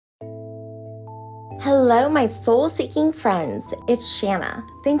Hello, my soul seeking friends. It's Shanna.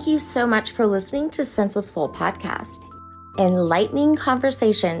 Thank you so much for listening to Sense of Soul podcast. Enlightening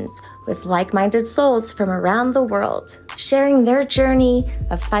conversations with like minded souls from around the world, sharing their journey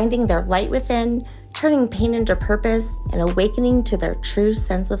of finding their light within, turning pain into purpose, and awakening to their true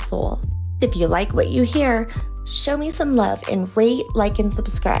sense of soul. If you like what you hear, show me some love and rate, like, and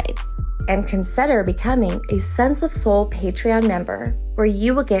subscribe. And consider becoming a Sense of Soul Patreon member, where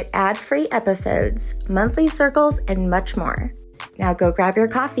you will get ad-free episodes, monthly circles, and much more. Now go grab your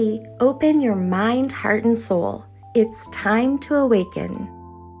coffee, open your mind, heart, and soul. It's time to awaken.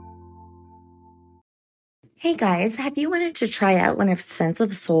 Hey guys, have you wanted to try out one of Sense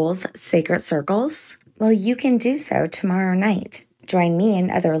of Soul's sacred circles? Well, you can do so tomorrow night. Join me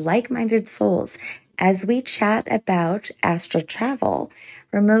and other like-minded souls as we chat about astral travel,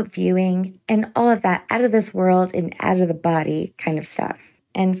 remote viewing, and all of that out of this world and out of the body kind of stuff.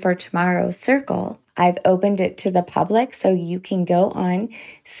 And for tomorrow's circle, I've opened it to the public so you can go on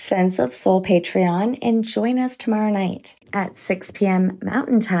Sense of Soul Patreon and join us tomorrow night at 6 p.m.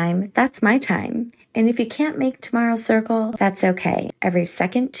 Mountain Time. That's my time. And if you can't make tomorrow's circle, that's okay. Every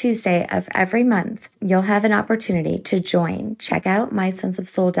second Tuesday of every month, you'll have an opportunity to join. Check out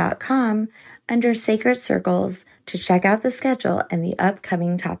mysenseofsoul.com under Sacred Circles to check out the schedule and the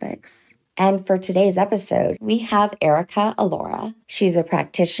upcoming topics. And for today's episode, we have Erica Alora. She's a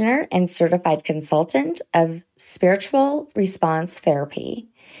practitioner and certified consultant of spiritual response therapy.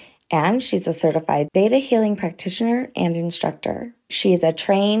 And she's a certified theta healing practitioner and instructor. She is a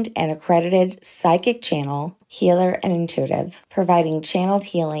trained and accredited psychic channel, healer, and intuitive, providing channeled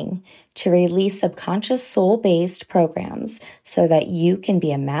healing to release subconscious soul-based programs so that you can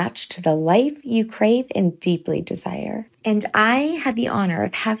be a match to the life you crave and deeply desire. And I had the honor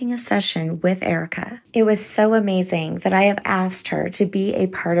of having a session with Erica. It was so amazing that I have asked her to be a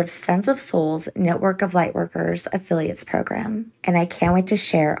part of Sense of Soul's Network of Lightworkers Affiliates program. And I can't wait to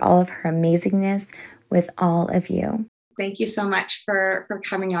share all of her amazingness with all of you. Thank you so much for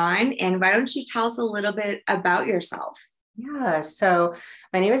coming on. And why don't you tell us a little bit about yourself? Yeah, so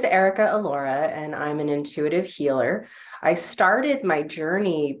my name is Erica Alora, and I'm an intuitive healer. I started my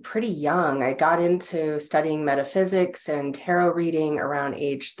journey pretty young. I got into studying metaphysics and tarot reading around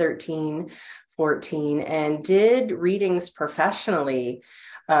age 13, 14, and did readings professionally.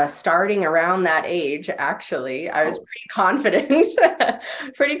 Starting around that age, actually, I was pretty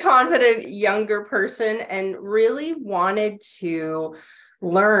confident younger person, and really wanted to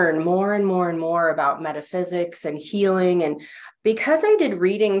learn more and more and more about metaphysics and healing. And because I did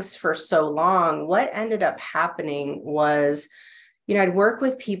readings for so long, what ended up happening was, I'd work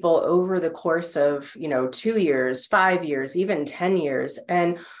with people over the course of, 2 years, 5 years, even 10 years.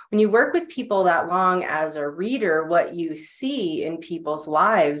 And when you work with people that long as a reader, what you see in people's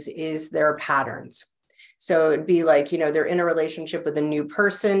lives is their patterns. So it'd be like, they're in a relationship with a new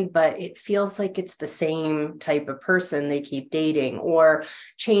person, but it feels like it's the same type of person they keep dating, or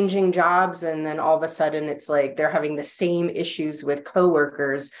changing jobs. And then all of a sudden it's like they're having the same issues with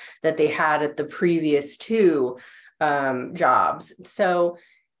coworkers that they had at the previous two jobs. So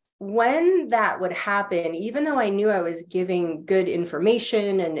when that would happen, even though I knew I was giving good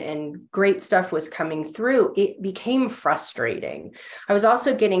information and great stuff was coming through, it became frustrating. I was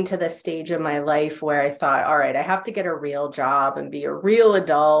also getting to the stage of my life where I thought, all right, I have to get a real job and be a real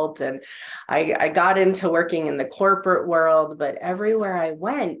adult. And I got into working in the corporate world, but everywhere I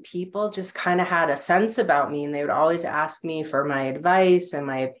went, people just kind of had a sense about me, and they would always ask me for my advice and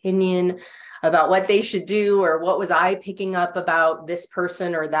my opinion about what they should do, or what was I picking up about this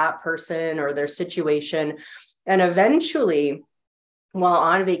person or that person or their situation. And eventually, while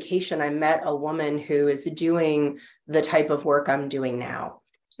on vacation, I met a woman who is doing the type of work I'm doing now.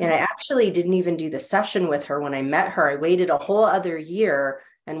 And I actually didn't even do the session with her when I met her. I waited a whole other year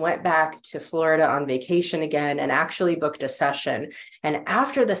and went back to Florida on vacation again and actually booked a session. And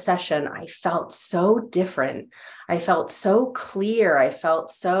after the session, I felt so different. I felt so clear. I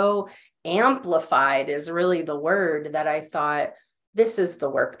felt so amplified, is really the word, that I thought, this is the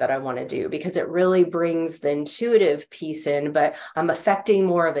work that I want to do, because it really brings the intuitive piece in, but I'm affecting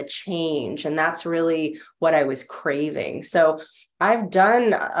more of a change. And that's really what I was craving. So I've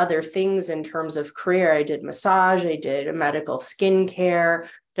done other things in terms of career. I did massage, I did medical skincare,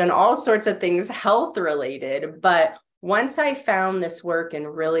 done all sorts of things health related. But once I found this work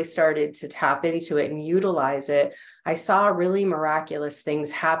and really started to tap into it and utilize it, I saw really miraculous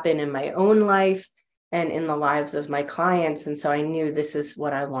things happen in my own life and in the lives of my clients. And so I knew this is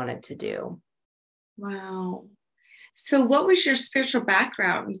what I wanted to do. Wow. So what was your spiritual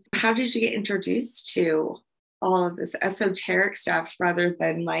background? How did you get introduced to all of this esoteric stuff rather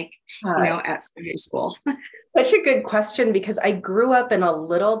than like, at Sunday school? Such a good question, because I grew up in a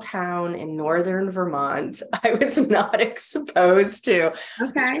little town in northern Vermont. I was not exposed to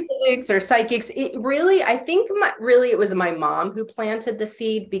physics or psychics. It really, I think it was my mom who planted the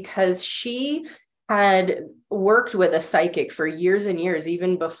seed, because she had worked with a psychic for years and years,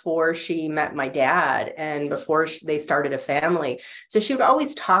 even before she met my dad and before they started a family. So she would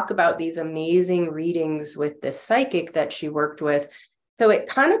always talk about these amazing readings with this psychic that she worked with. So it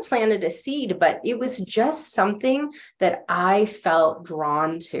kind of planted a seed, but it was just something that I felt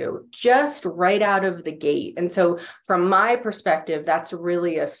drawn to just right out of the gate. And so from my perspective, that's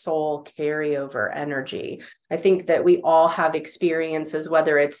really a soul carryover energy. I think that we all have experiences,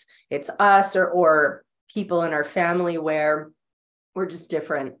 whether it's us or people in our family, where we're just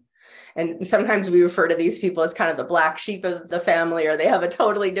different. And sometimes we refer to these people as kind of the black sheep of the family, or they have a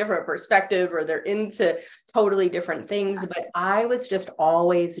totally different perspective, or they're into totally different things. But I was just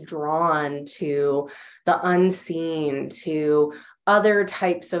always drawn to the unseen, to other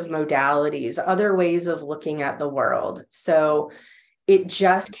types of modalities, other ways of looking at the world. So it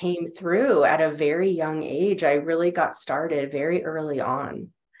just came through at a very young age. I really got started very early on.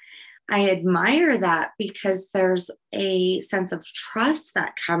 I admire that, because there's a sense of trust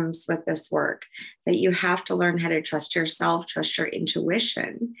that comes with this work, that you have to learn how to trust yourself, trust your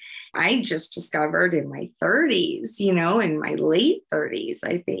intuition. I just discovered in my 30s, in my late 30s,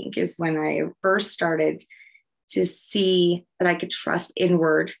 I think, is when I first started to see that I could trust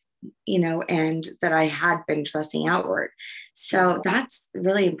inward, and that I had been trusting outward. So that's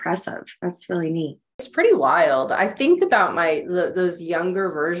really impressive. That's really neat. It's pretty wild. I think about those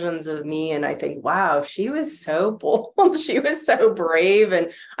younger versions of me, and I think, wow, she was so bold. She was so brave.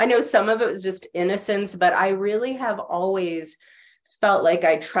 And I know some of it was just innocence, but I really have always felt like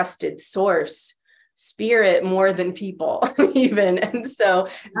I trusted source, spirit, more than people even. And so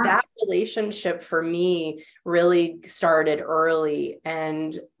that relationship for me really started early.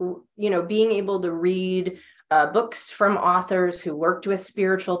 And, being able to read books from authors who worked with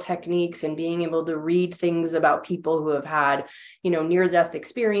spiritual techniques, and being able to read things about people who have had, near-death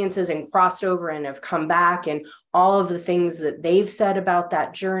experiences and crossed over and have come back, and all of the things that they've said about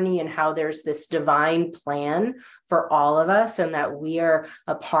that journey, and how there's this divine plan for all of us, and that we are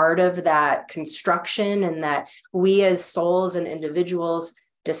a part of that construction, and that we as souls and individuals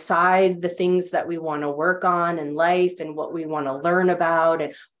decide the things that we want to work on in life and what we want to learn about,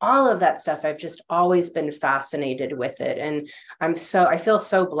 and all of that stuff. I've just always been fascinated with it. And I feel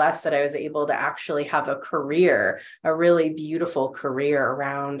so blessed that I was able to actually have a career, a really beautiful career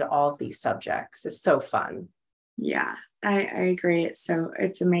around all of these subjects. It's so fun. Yeah, I agree.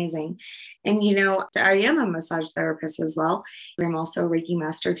 It's amazing. And, I am a massage therapist as well. I'm also a Reiki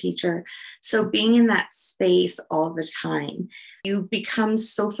master teacher. So being in that space all the time, you become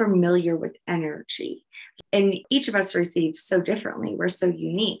so familiar with energy, and each of us receives so differently. We're so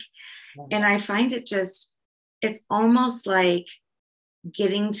unique. And I find it's almost like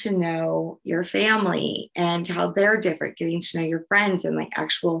getting to know your family and how they're different, getting to know your friends and like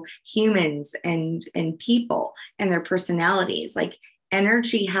actual humans and people and their personalities. Like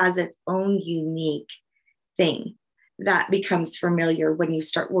energy has its own unique thing that becomes familiar when you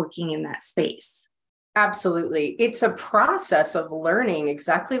start working in that space. Absolutely. It's a process of learning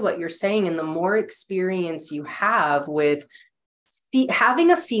exactly what you're saying. And the more experience you have with having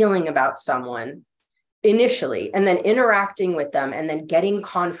a feeling about someone initially, and then interacting with them, and then getting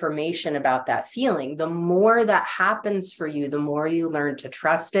confirmation about that feeling, the more that happens for you, the more you learn to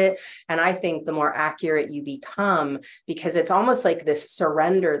trust it. And I think the more accurate you become, because it's almost like this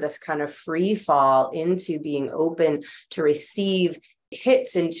surrender, this kind of free fall into being open to receive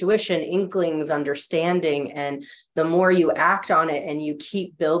hits, intuition, inklings, understanding. And the more you act on it and you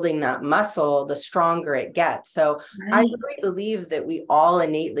keep building that muscle, the stronger it gets. So I really believe that we all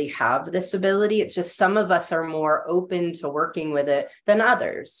innately have this ability. It's just some of us are more open to working with it than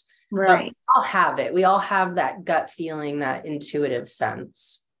others. Right. But we all have it. We all have that gut feeling, that intuitive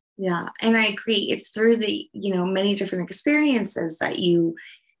sense. Yeah. And I agree. It's through the, many different experiences that you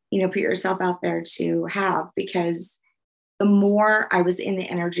put yourself out there to have, because the more I was in the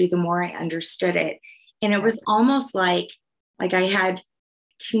energy, the more I understood it. And it was almost like I had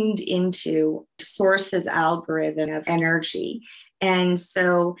tuned into source's algorithm of energy. And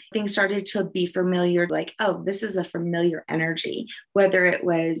so things started to be familiar, like, oh, this is a familiar energy, whether it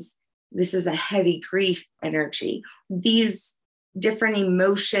was, this is a heavy grief energy. These different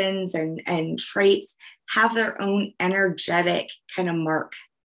emotions and traits have their own energetic kind of mark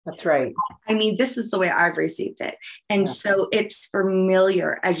That's right. I mean, this is the way I've received it. And so it's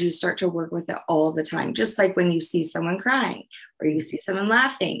familiar as you start to work with it all the time, just like when you see someone crying or you see someone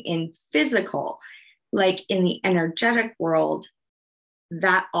laughing in physical, like in the energetic world,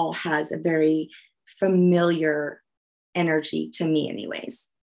 that all has a very familiar energy to me anyways.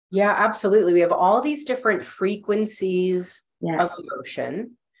 Yeah, absolutely. We have all these different frequencies Yes. of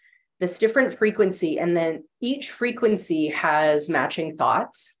emotion, this different frequency, and then each frequency has matching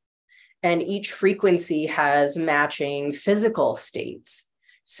thoughts, and each frequency has matching physical states.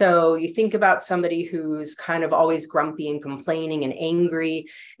 So you think about somebody who's kind of always grumpy and complaining and angry,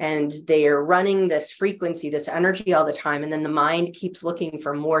 and they are running this frequency, this energy all the time. And then the mind keeps looking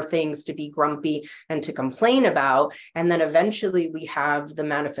for more things to be grumpy and to complain about. And then eventually we have the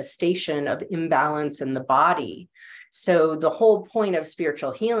manifestation of imbalance in the body. So the whole point of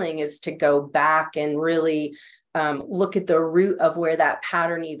spiritual healing is to go back and really look at the root of where that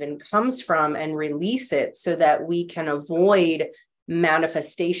pattern even comes from and release it so that we can avoid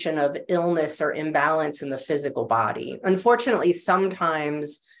manifestation of illness or imbalance in the physical body. Unfortunately,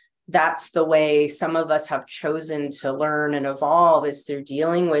 sometimes that's the way some of us have chosen to learn and evolve, is through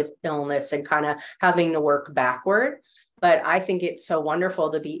dealing with illness and kind of having to work backward. But I think it's so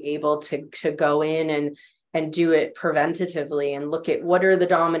wonderful to be able to go in and do it preventatively and look at what are the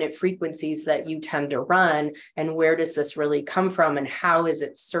dominant frequencies that you tend to run, and where does this really come from, and how is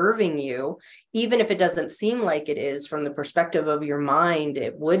it serving you? Even if it doesn't seem like it is, from the perspective of your mind,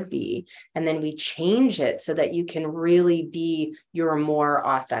 it would be. And then we change it so that you can really be your more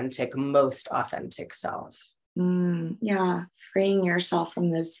authentic, most authentic self. Yeah, freeing yourself from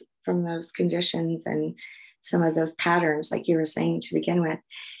those conditions and some of those patterns, like you were saying to begin with.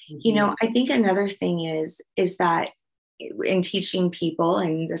 You know, I think another thing is that in teaching people,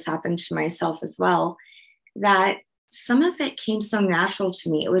 and this happened to myself as well, that some of it came so natural to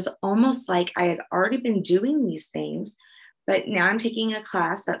me. It was almost like I had already been doing these things, but now I'm taking a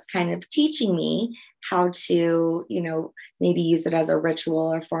class that's kind of teaching me how to, you know, maybe use it as a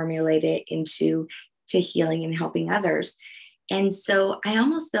ritual or formulate it into healing and helping others. And so I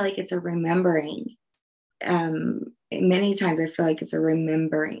almost feel like it's a remembering. Many times I feel like it's a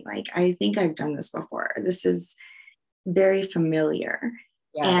remembering, like, I think I've done this before. This is very familiar.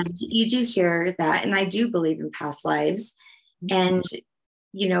 Yes. And you do hear that. And I do believe in past lives. And,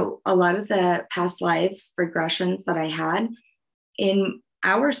 you know, a lot of the past life regressions that I had in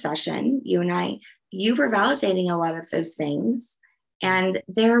our session, you and I, you were validating a lot of those things. And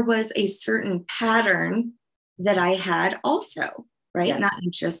there was a certain pattern that I had also, right? Yeah. Not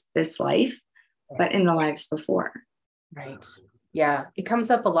in just this life, but in the lives before. Right. Yeah, it comes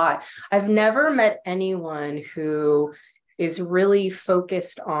up a lot. I've never met anyone who is really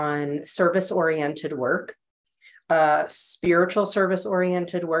focused on service-oriented work, spiritual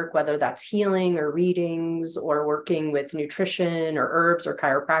service-oriented work, whether that's healing or readings or working with nutrition or herbs or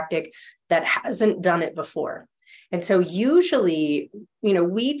chiropractic, that hasn't done it before. And so usually, you know,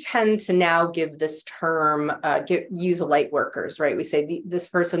 we tend to now give this term, use light workers, right? We say this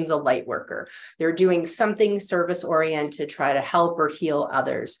person's a light worker. They're doing something service-oriented, try to help or heal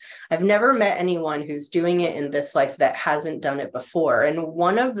others. I've never met anyone who's doing it in this life that hasn't done it before. And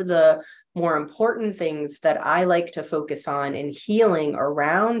one of the more important things that I like to focus on in healing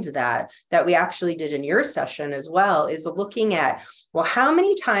around that we actually did in your session as well, is looking at, well, how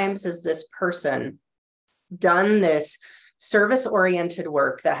many times has this person done this service-oriented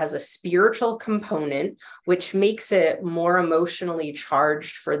work that has a spiritual component, which makes it more emotionally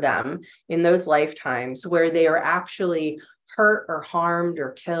charged for them in those lifetimes where they are actually hurt or harmed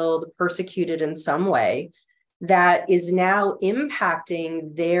or killed, persecuted in some way, that is now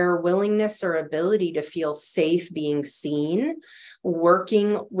impacting their willingness or ability to feel safe being seen,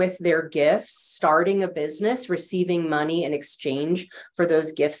 working with their gifts, starting a business, receiving money in exchange for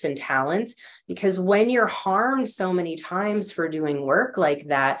those gifts and talents. Because when you're harmed so many times for doing work like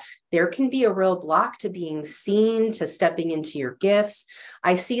that, there can be a real block to being seen, to stepping into your gifts.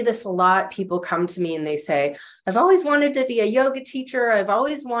 I see this a lot. People come to me and they say, I've always wanted to be a yoga teacher. I've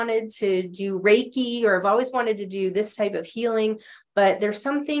always wanted to do Reiki, or I've always wanted to do this type of healing, but there's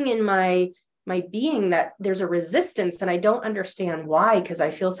something in my being that there's a resistance, and I don't understand why, because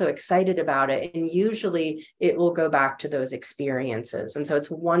I feel so excited about it. And usually it will go back to those experiences. And so it's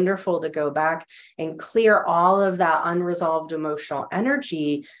wonderful to go back and clear all of that unresolved emotional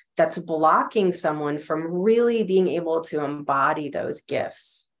energy that's blocking someone from really being able to embody those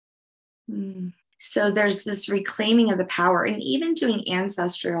gifts. So there's this reclaiming of the power, and even doing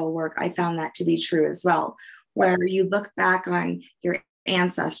ancestral work, I found that to be true as well, where you look back on your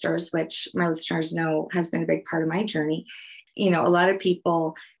ancestors, which my listeners know has been a big part of my journey. A lot of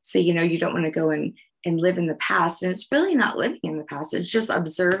people say, you don't want to go and live in the past. And it's really not living in the past. It's just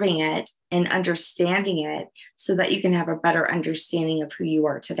observing it and understanding it so that you can have a better understanding of who you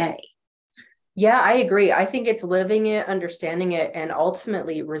are today. Yeah, I agree. I think it's living it, understanding it, and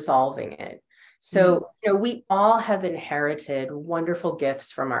ultimately resolving it. So, we all have inherited wonderful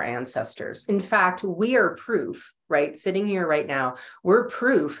gifts from our ancestors. In fact, we are proof, right? Sitting here right now, we're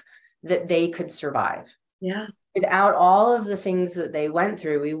proof that they could survive. Yeah. Without all of the things that they went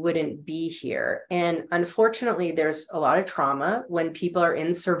through, we wouldn't be here. And unfortunately, there's a lot of trauma when people are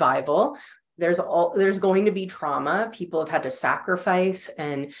in survival. There's going to be trauma. People have had to sacrifice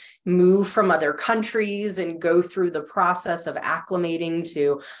and move from other countries and go through the process of acclimating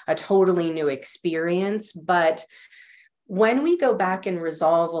to a totally new experience. But when we go back and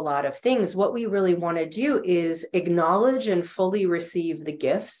resolve a lot of things, what we really want to do is acknowledge and fully receive the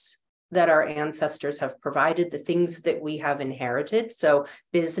gifts that our ancestors have provided, the things that we have inherited. So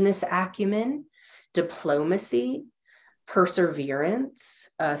business acumen, diplomacy, perseverance,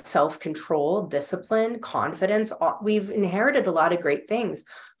 self-control, discipline, confidence. We've inherited a lot of great things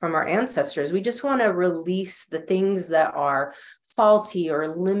from our ancestors. We just want to release the things that are faulty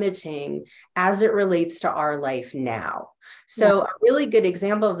or limiting as it relates to our life now. So a really good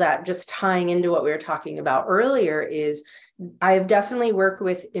example of that, just tying into what we were talking about earlier, is I've definitely worked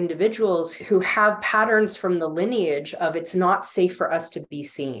with individuals who have patterns from the lineage of it's not safe for us to be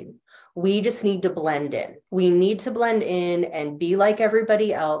seen. We just need to blend in. We need to blend in and be like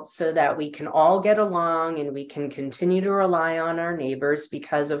everybody else so that we can all get along and we can continue to rely on our neighbors.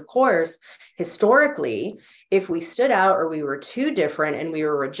 Because, of course, historically, if we stood out or we were too different and we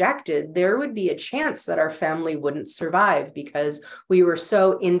were rejected, there would be a chance that our family wouldn't survive because we were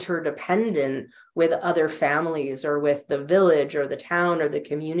so interdependent with other families or with the village or the town or the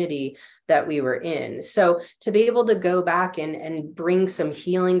community that we were in. So to be able to go back and bring some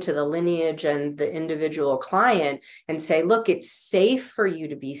healing to the lineage and the individual client and say, look, it's safe for you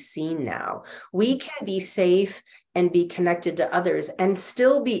to be seen now. We can be safe and be connected to others and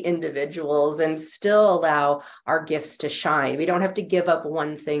still be individuals and still allow our gifts to shine. We don't have to give up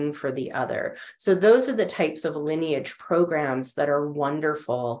one thing for the other. So those are the types of lineage programs that are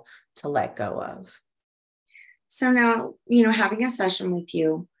wonderful to let go of. So now, having a session with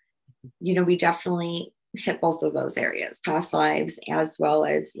you, we definitely hit both of those areas, past lives as well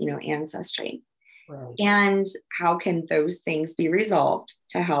as, ancestry. Right. And how can those things be resolved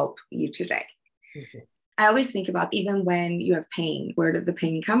to help you today? Mm-hmm. I always think about even when you have pain, where did the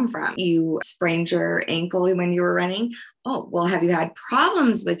pain come from? You sprained your ankle when you were running. Oh, well, have you had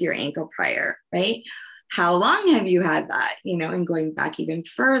problems with your ankle prior, right? How long have you had that, and going back even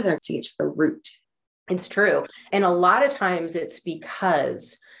further to get to the root. It's true. And a lot of times it's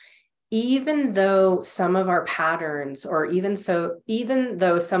because even though some of our patterns, or even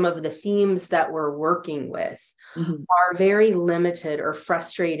though some of the themes that we're working with are very limited or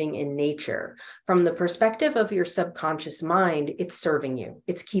frustrating in nature, from the perspective of your subconscious mind, it's serving you.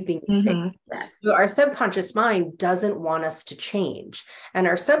 It's keeping you safe. Yes. So our subconscious mind doesn't want us to change. And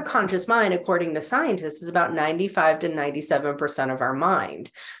our subconscious mind, according to scientists, is about 95 to 97% of our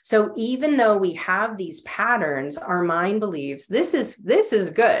mind. So even though we have these patterns, our mind believes this is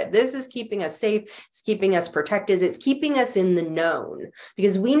good. This is keeping us safe. It's keeping us protected. It's keeping us in the known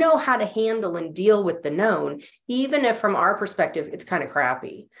because we know how to handle and deal with the known, even if from our perspective, it's kind of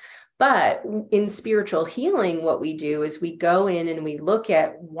crappy. But in spiritual healing, what we do is we go in and we look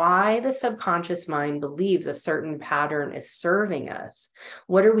at why the subconscious mind believes a certain pattern is serving us.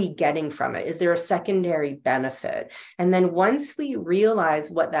 What are we getting from it? Is there a secondary benefit? And then once we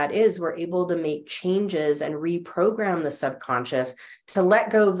realize what that is, we're able to make changes and reprogram the subconscious to let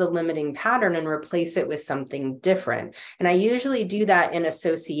go of the limiting pattern and replace it with something different. And I usually do that in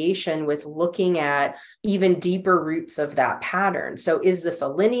association with looking at even deeper roots of that pattern. So is this a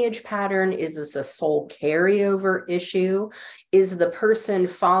lineage pattern? Is this a soul carryover issue? Is the person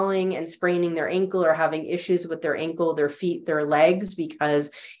falling and spraining their ankle or having issues with their ankle, their feet, their legs,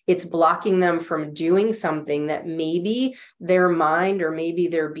 because it's blocking them from doing something that maybe their mind or maybe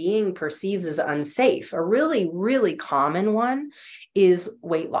their being perceives as unsafe? A really, really common one is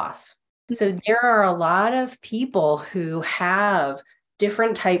weight loss. So there are a lot of people who have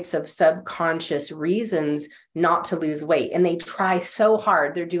different types of subconscious reasons not to lose weight. And they try so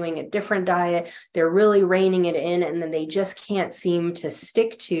hard. They're doing a different diet. They're really reining it in. And then they just can't seem to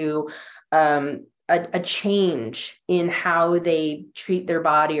stick to a a change in how they treat their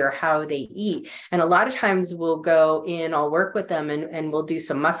body or how they eat. And a lot of times we'll go in, I'll work with them and we'll do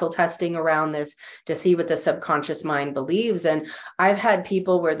some muscle testing around this to see what the subconscious mind believes. And I've had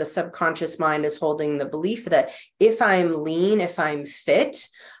people where the subconscious mind is holding the belief that if I'm lean, if I'm fit,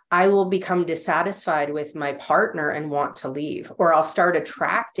 I will become dissatisfied with my partner and want to leave, or I'll start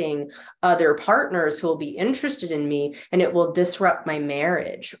attracting other partners who will be interested in me and it will disrupt my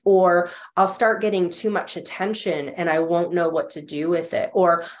marriage, or I'll start getting too much attention and I won't know what to do with it,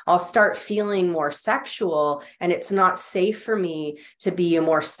 or I'll start feeling more sexual and it's not safe for me to be a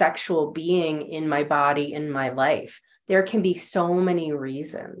more sexual being in my body, in my life. There can be so many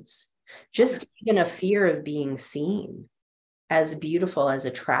reasons, just even a fear of being seen as beautiful, as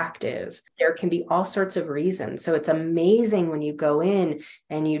attractive. There can be all sorts of reasons. So it's amazing when you go in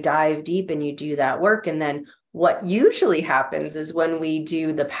and you dive deep and you do that work. And then what usually happens is when we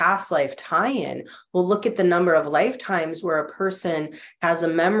do the past life tie-in, we'll look at the number of lifetimes where a person has a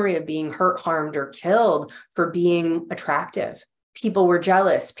memory of being hurt, harmed, or killed for being attractive. People were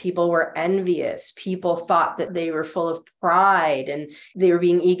jealous, people were envious, people thought that they were full of pride and they were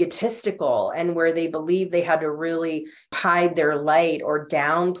being egotistical, and where they believed they had to really hide their light or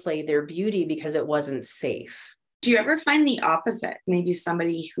downplay their beauty because it wasn't safe. Do you ever find the opposite? Maybe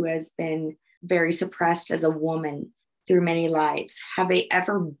somebody who has been very suppressed as a woman through many lives. Have they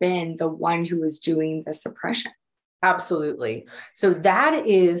ever been the one who was doing the suppression? Absolutely. So that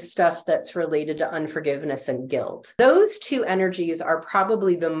is stuff that's related to unforgiveness and guilt. Those two energies are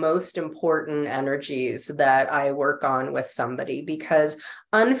probably the most important energies that I work on with somebody, because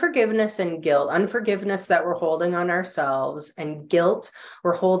unforgiveness and guilt, unforgiveness that we're holding on ourselves and guilt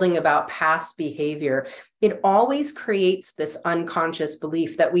we're holding about past behavior, it always creates this unconscious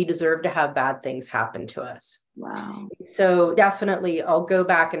belief that we deserve to have bad things happen to us. Wow. So definitely I'll go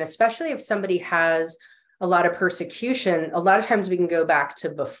back, and especially if somebody has a lot of persecution, a lot of times we can go back to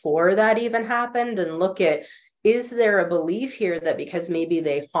before that even happened and look at, is there a belief here that because maybe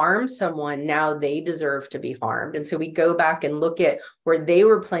they harmed someone, now they deserve to be harmed? And so we go back and look at where they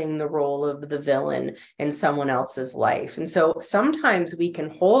were playing the role of the villain in someone else's life. And so sometimes we can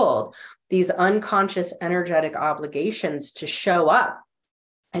hold these unconscious energetic obligations to show up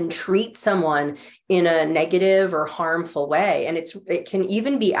and treat someone in a negative or harmful way. And it can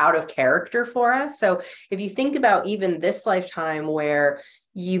even be out of character for us. So if you think about even this lifetime where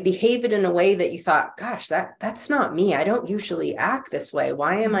you behave it in a way that you thought, gosh, that's not me. I don't usually act this way.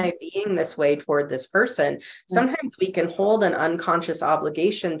 Why am I being this way toward this person? Sometimes we can hold an unconscious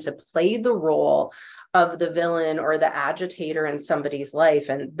obligation to play the role of the villain or the agitator in somebody's life.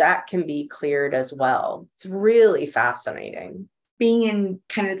 And that can be cleared as well. It's really fascinating. Being in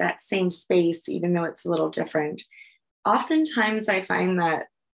kind of that same space, even though it's a little different, oftentimes I find that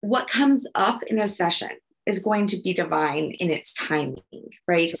what comes up in a session is going to be divine in its timing,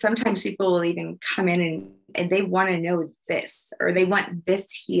 right? Sometimes people will even come in and they want to know this, or they want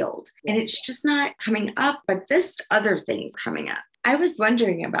this healed, and it's just not coming up, but this other thing's coming up. I was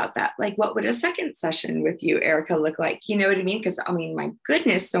wondering about that. Like, what would a second session with you, Erica, look like? You know what I mean? Because I mean, my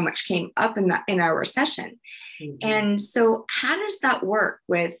goodness, so much came up in our session. Mm-hmm. And so how does that work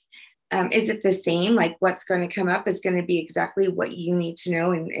with, is it the same? Like what's going to come up is going to be exactly what you need to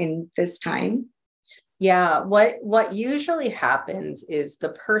know in this time? Yeah, what usually happens is the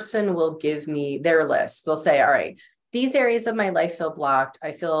person will give me their list. They'll say, all right, these areas of my life feel blocked.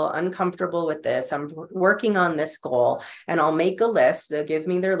 I feel uncomfortable with this. I'm working on this goal, and I'll make a list. They'll give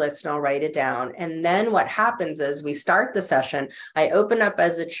me their list and I'll write it down. And then what happens is we start the session. I open up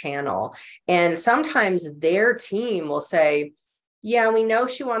as a channel, and sometimes their team will say, yeah, we know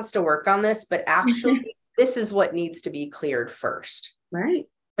she wants to work on this, but actually this is what needs to be cleared first. Right.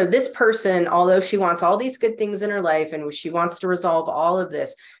 So this person, although she wants all these good things in her life and she wants to resolve all of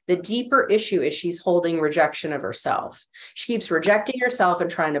this, the deeper issue is she's holding rejection of herself. She keeps rejecting herself and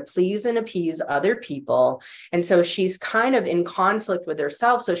trying to please and appease other people. And so she's kind of in conflict with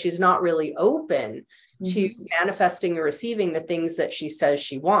herself. So she's not really open to manifesting or receiving the things that she says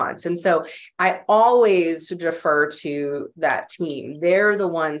she wants. And so I always defer to that team. They're the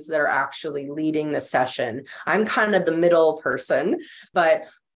ones that are actually leading the session. I'm kind of the middle person, but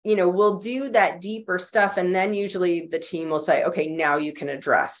we'll do that deeper stuff. And then usually the team will say, okay, now you can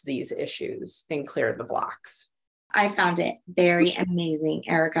address these issues and clear the blocks. I found it very amazing,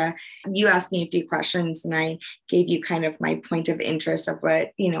 Erica. You asked me a few questions and I gave you kind of my point of interest of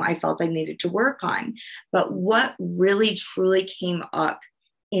what, I felt I needed to work on. But what really truly came up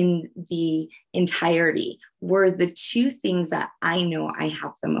in the entirety were the two things that I know I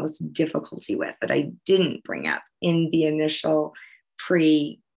have the most difficulty with that I didn't bring up in the initial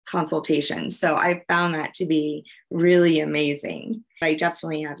consultation. So I found that to be really amazing. I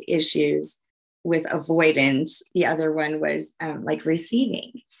definitely have issues with avoidance. The other one was like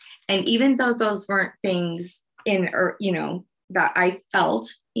receiving. And even though those weren't things that I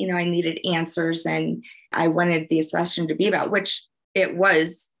felt, I needed answers and I wanted the session to be about, which it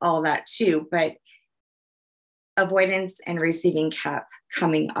was all that too, but avoidance and receiving kept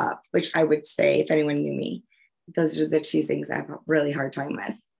coming up, which I would say, if anyone knew me, those are the two things I have a really hard time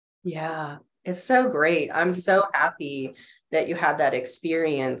with. Yeah, it's so great. I'm so happy that you had that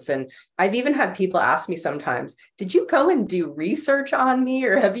experience. And I've even had people ask me sometimes, did you go and do research on me,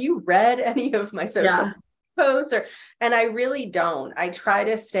 or have you read any of my social posts? And I really don't. I try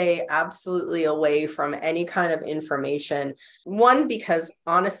to stay absolutely away from any kind of information. One, because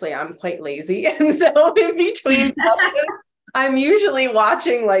honestly, I'm quite lazy. And so in between I'm usually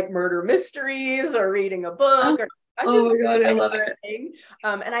watching like murder mysteries or reading a book. Oh my God, I love it.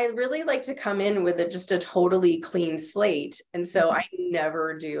 And I really like to come in with just a totally clean slate. And so I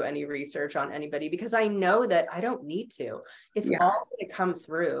never do any research on anybody because I know that I don't need to. It's all going to come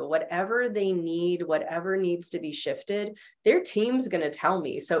through. Whatever they need, whatever needs to be shifted, their team's going to tell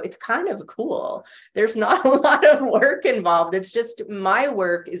me. So it's kind of cool. There's not a lot of work involved. It's just my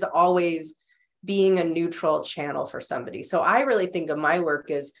work is always being a neutral channel for somebody. So I really think of my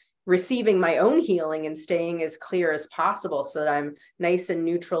work as receiving my own healing and staying as clear as possible so that I'm nice and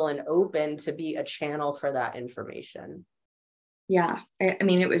neutral and open to be a channel for that information. Yeah. I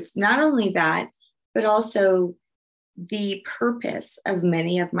mean, it was not only that, but also the purpose of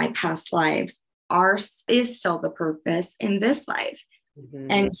many of my past lives is still the purpose in this life.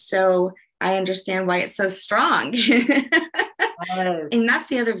 Mm-hmm. And so I understand why it's so strong. Yes. And that's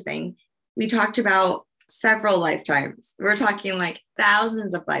the other thing. We talked about several lifetimes. We're talking like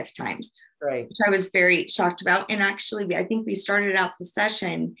thousands of lifetimes, right? Which I was very shocked about. And actually, I think we started out the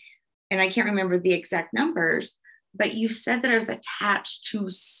session, and I can't remember the exact numbers, but you said that I was attached to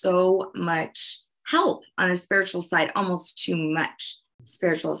so much help on the spiritual side, almost too much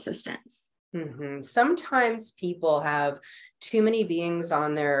spiritual assistance. Mm-hmm. Sometimes people have too many beings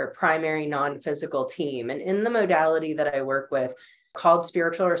on their primary non-physical team. And in the modality that I work with, called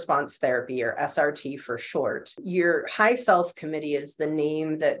spiritual response therapy, or SRT for short, your high self committee is the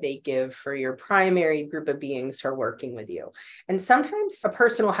name that they give for your primary group of beings who are working with you. And sometimes a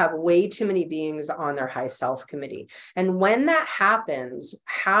person will have way too many beings on their high self committee. And when that happens,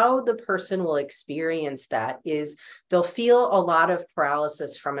 how the person will experience that is they'll feel a lot of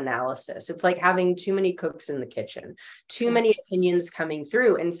paralysis from analysis. It's like having too many cooks in the kitchen, too many opinions coming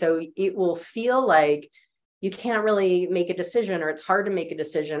through. And so it will feel like you can't really make a decision, or it's hard to make a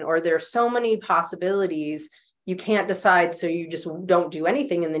decision, or there's so many possibilities, you can't decide. So you just don't do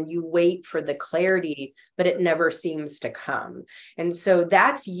anything. And then you wait for the clarity, but it never seems to come. And so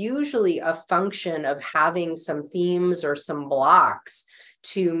that's usually a function of having some themes or some blocks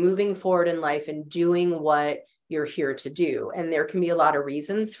to moving forward in life and doing what you're here to do. And there can be a lot of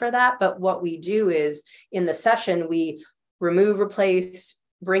reasons for that. But what we do is in the session, we remove, replace,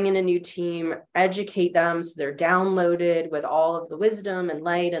 bring in a new team, educate them so they're downloaded with all of the wisdom and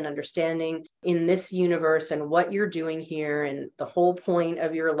light and understanding in this universe and what you're doing here and the whole point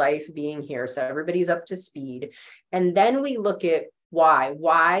of your life being here. So everybody's up to speed. And then we look at why.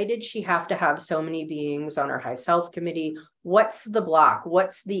 Why did she have to have so many beings on her high self committee? What's the block?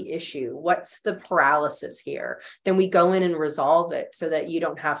 What's the issue? What's the paralysis here? Then we go in and resolve it so that you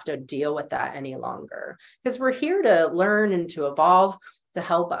don't have to deal with that any longer. Because we're here to learn and to evolve, to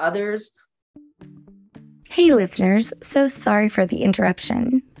help others. Hey listeners, so sorry for the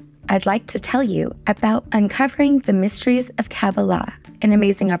interruption. I'd like to tell you about Uncovering the Mysteries of Kabbalah, an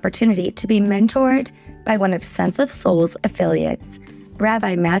amazing opportunity to be mentored by one of Sense of Soul's affiliates,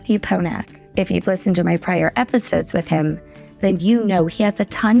 Rabbi Matthew Ponak. If you've listened to my prior episodes with him, then you know he has a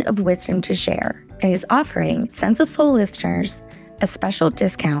ton of wisdom to share, and he's offering Sense of Soul listeners a special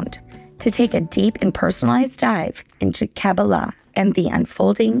discount to take a deep and personalized dive into Kabbalah and the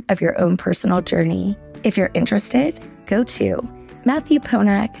unfolding of your own personal journey. If you're interested, go to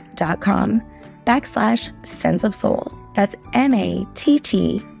MatthewPonak.com/Sense of Soul. That's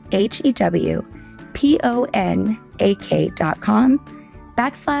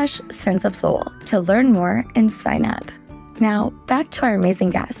MatthewPonak.com/Sense of Soul to learn more and sign up. Now, back to our amazing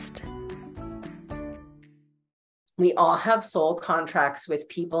guest. We all have soul contracts with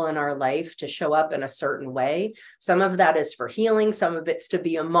people in our life to show up in a certain way. Some of that is for healing. Some of it's to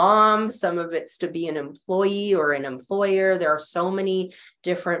be a mom. Some of it's to be an employee or an employer. There are so many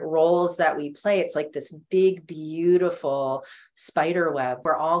different roles that we play. It's like this big, beautiful spider web.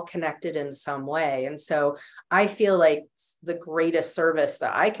 We're all connected in some way. And so I feel like the greatest service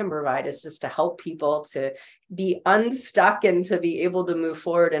that I can provide is just to help people to be unstuck and to be able to move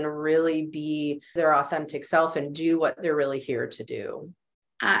forward and really be their authentic self and do what they're really here to do.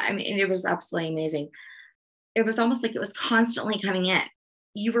 I mean, it was absolutely amazing. It was almost like it was constantly coming in.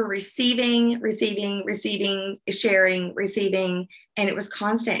 You were receiving, sharing, receiving, and it was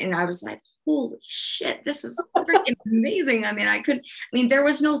constant. And I was like, holy shit, this is freaking amazing. I mean, there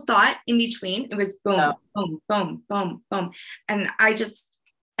was no thought in between. It was boom, boom, boom, boom, boom. And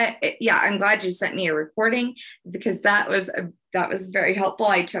I'm glad you sent me a recording, because that was very helpful.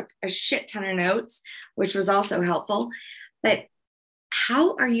 I took a shit ton of notes, which was also helpful. But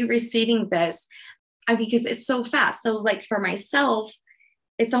how are you receiving this? Because it's so fast. So like for myself,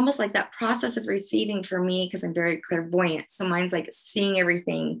 it's almost like that process of receiving for me, because I'm very clairvoyant. So mine's like seeing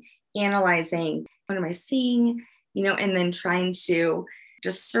everything, analyzing, what am I seeing, and then trying to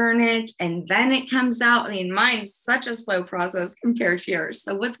discern it. And then it comes out. I mean, mine's such a slow process compared to yours.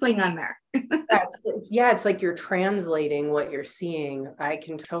 So what's going on there? It's like you're translating what you're seeing. I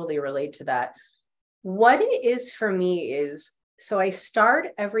can totally relate to that. What it is for me is, so I start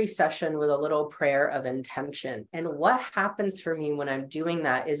every session with a little prayer of intention. And what happens for me when I'm doing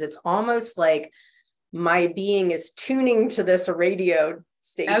that is it's almost like my being is tuning to this radio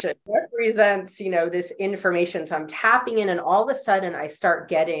station, represents, this information. So I'm tapping in, and all of a sudden I start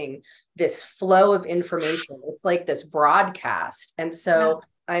getting this flow of information. It's like this broadcast. And so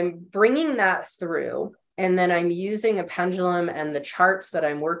I'm bringing that through, and then I'm using a pendulum and the charts that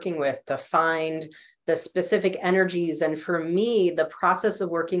I'm working with to find the specific energies. And for me, the process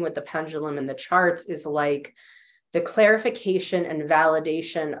of working with the pendulum and the charts is like the clarification and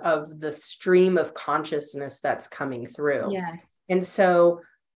validation of the stream of consciousness that's coming through. Yes. And so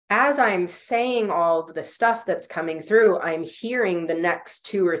as I'm saying all of the stuff that's coming through, I'm hearing the next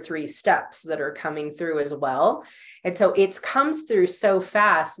 2 or 3 steps that are coming through as well. And so it comes through so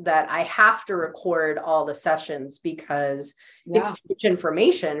fast that I have to record all the sessions, because it's too much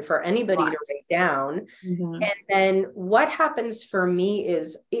information for anybody to write down. Mm-hmm. And then what happens for me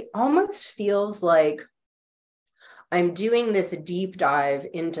is it almost feels like I'm doing this deep dive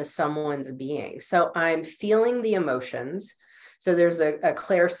into someone's being. So I'm feeling the emotions. So there's a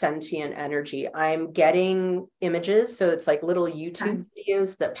clairsentient energy. I'm getting images. So it's like little YouTube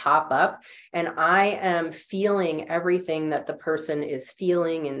videos that pop up, and I am feeling everything that the person is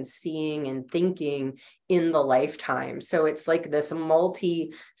feeling and seeing and thinking in the lifetime. So it's like this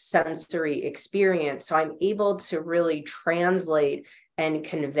multi-sensory experience. So I'm able to really translate and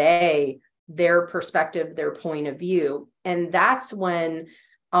convey their perspective, their point of view. And that's when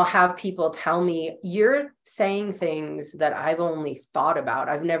I'll have people tell me, you're saying things that I've only thought about.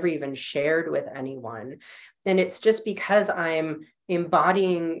 I've never even shared with anyone. And it's just because I'm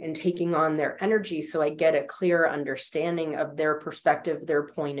embodying and taking on their energy. So I get a clear understanding of their perspective, their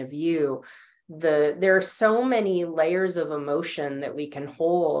point of view. There are so many layers of emotion that we can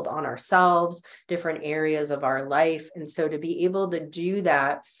hold on ourselves, different areas of our life. And so to be able to do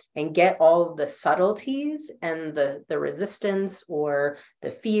that and get all of the subtleties and the resistance or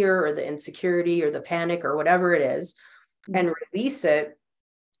the fear or the insecurity or the panic or whatever it is, and release it,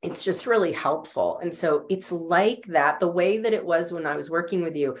 it's just really helpful. And so it's like that, the way that it was when I was working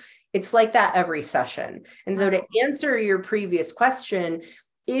with you, it's like that every session. And so to answer your previous question,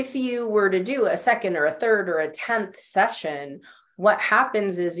 if you were to do a second or a third or a 10th session, what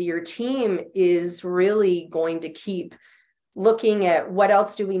happens is your team is really going to keep looking at what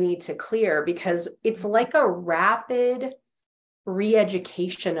else do we need to clear, because it's like a rapid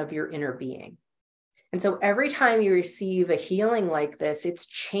re-education of your inner being. And so every time you receive a healing like this, it's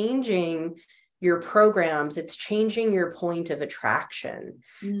changing your programs, it's changing your point of attraction.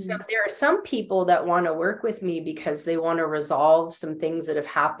 So there are some people that want to work with me because they want to resolve some things that have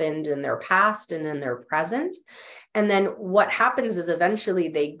happened in their past and in their present. And then what happens is eventually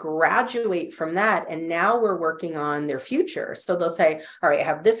they graduate from that, and now we're working on their future. So they'll say, all right, I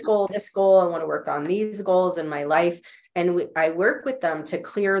have this goal, I want to work on these goals in my life. And I work with them to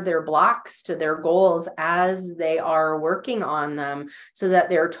clear their blocks to their goals as they are working on them, so that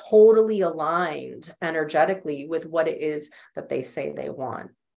they're totally aligned energetically with what it is that they say they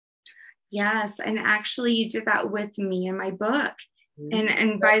want. Yes. And actually you did that with me in my book.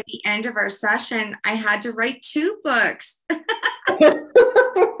 And by the end of our session, I had to write 2 books.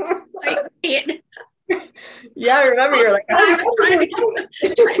 Yeah, I remember you're like, I was trying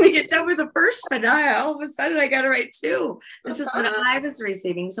to get done with the first, but now all of a sudden I got to write 2. This is what I was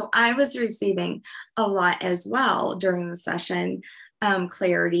receiving. So I was receiving a lot as well during the session.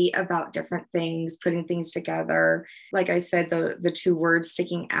 clarity about different things, putting things together. Like I said, the two words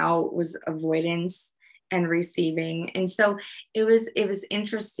sticking out was avoidance and receiving. And so it was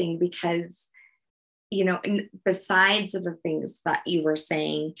interesting because, besides of the things that you were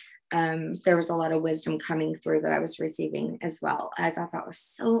saying, there was a lot of wisdom coming through that I was receiving as well. I thought that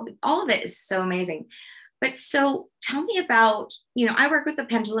was all of it is so amazing. But so tell me about, I work with the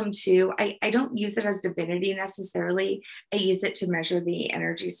pendulum too. I don't use it as divinity necessarily. I use it to measure the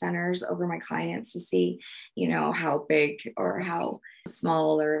energy centers over my clients to see, how big or how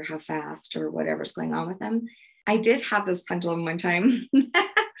small or how fast or whatever's going on with them. I did have this pendulum one time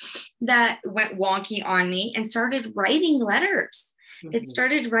that went wonky on me and started writing letters. Mm-hmm. It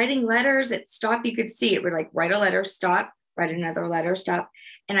started writing letters. It stopped. You could see it would like write a letter, stop, write another letter, stop.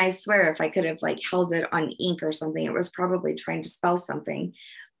 And I swear if I could have like held it on ink or something, it was probably trying to spell something,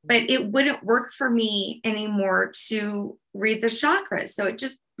 but it wouldn't work for me anymore to read the chakras. So it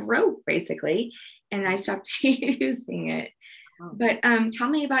just broke basically. And I stopped using it. But tell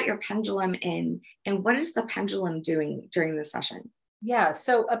me about your pendulum and what is the pendulum doing during the session? Yeah,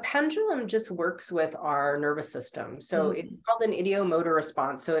 so a pendulum just works with our nervous system. So it's called an ideomotor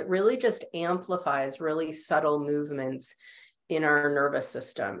response. So it really just amplifies really subtle movements in our nervous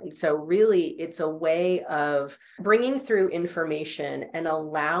system. And so really it's a way of bringing through information and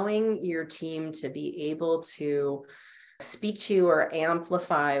allowing your team to be able to speak to or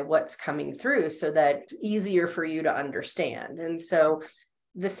amplify what's coming through so that it's easier for you to understand. And so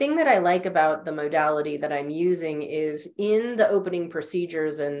the thing that I like about the modality that I'm using is in the opening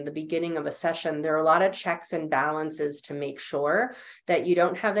procedures and the beginning of a session, there are a lot of checks and balances to make sure that you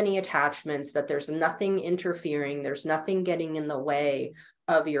don't have any attachments, that there's nothing interfering, there's nothing getting in the way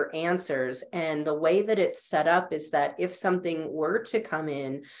of your answers. And the way that it's set up is that if something were to come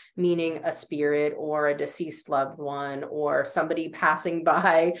in, meaning a spirit or a deceased loved one or somebody passing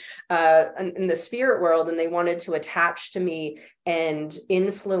by in the spirit world, and they wanted to attach to me and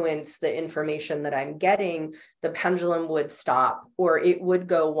influence the information that I'm getting, the pendulum would stop or it would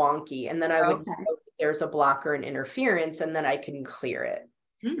go wonky. And then I would know that there's a block or an interference, and then I can clear it.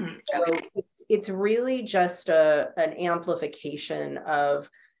 So it's really just an amplification of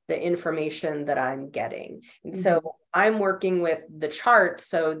the information that I'm getting. And so I'm working with the charts.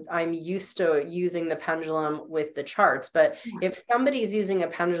 So I'm used to using the pendulum with the charts. But if somebody's using a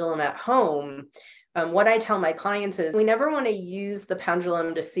pendulum at home, what I tell my clients is we never want to use the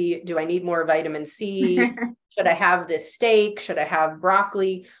pendulum to see, do I need more vitamin C? Should I have this steak? Should I have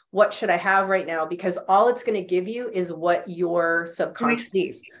broccoli? What should I have right now? Because all it's going to give you is what your subconscious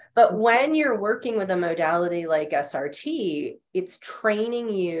believes. But when you're working with a modality like SRT, it's training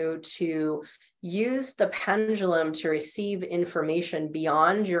you to use the pendulum to receive information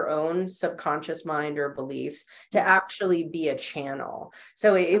beyond your own subconscious mind or beliefs to actually be a channel.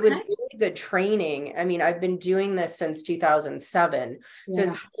 So it was really good training. I mean, I've been doing this since 2007. So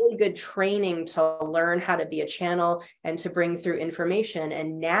it's really good training to learn how to be a channel and to bring through information.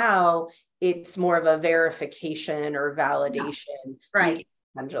 And now it's more of a verification or validation. Right.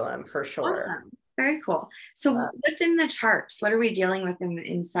 Pendulum for sure. Awesome. Very cool. So what's in the charts? What are we dealing with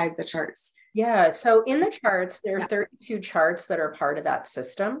inside the charts? Yeah, so in the charts, there are 32 charts that are part of that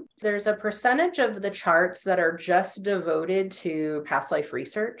system. There's a percentage of the charts that are just devoted to past life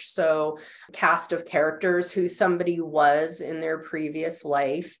research. So cast of characters, who somebody was in their previous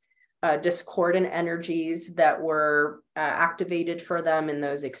life, discordant energies that were activated for them in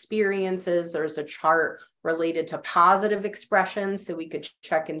those experiences. There's a chart related to positive expressions, so we could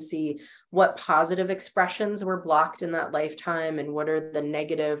check and see what positive expressions were blocked in that lifetime and what are the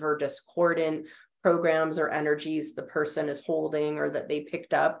negative or discordant programs or energies the person is holding or that they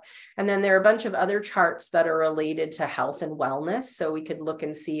picked up. And then there are a bunch of other charts that are related to health and wellness. So we could look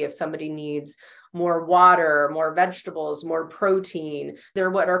and see if somebody needs more water, more vegetables, more protein. They're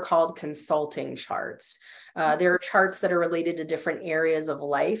what are called consulting charts. There are charts that are related to different areas of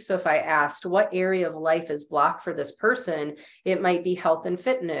life. So if I asked what area of life is blocked for this person, it might be health and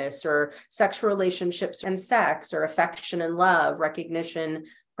fitness or sexual relationships and sex or affection and love, recognition,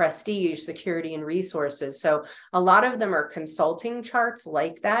 prestige, security, and resources. So a lot of them are consulting charts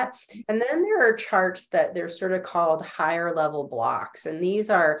like that. And then there are charts that they're sort of called higher level blocks. And these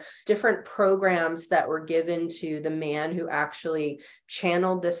are different programs that were given to the man who actually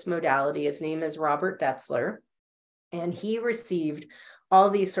channeled this modality. His name is Robert Detzler. And he received all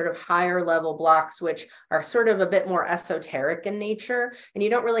these sort of higher level blocks, which are sort of a bit more esoteric in nature. And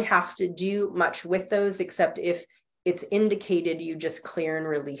you don't really have to do much with those, except if it's indicated, you just clear and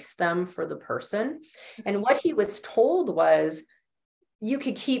release them for the person. And what he was told was, you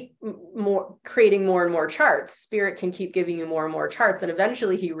could keep creating more and more charts. Spirit can keep giving you more and more charts. And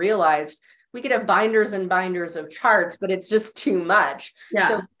eventually he realized we could have binders and binders of charts, but it's just too much. Yeah.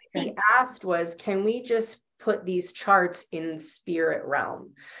 So what he asked was, can we just put these charts in spirit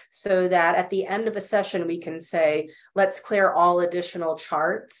realm so that at the end of a session, we can say, let's clear all additional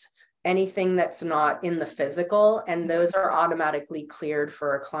charts, anything that's not in the physical, and those are automatically cleared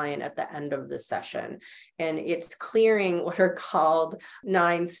for a client at the end of the session. And it's clearing what are called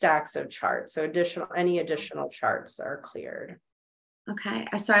 9 stacks of charts. So any additional charts are cleared. Okay.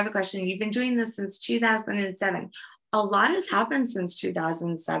 So I have a question. You've been doing this since 2007. A lot has happened since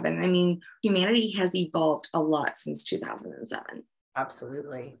 2007. I mean, humanity has evolved a lot since 2007.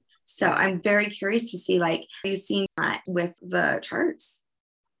 Absolutely. So I'm very curious to see, like, have you seen that with the charts?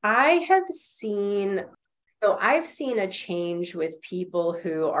 I've seen a change with people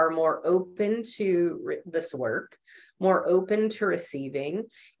who are more open to this work, more open to receiving.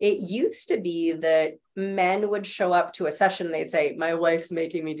 It used to be that men would show up to a session, they'd say, my wife's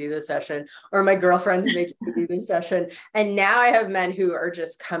making me do this session, or my girlfriend's making me do this session. And now I have men who are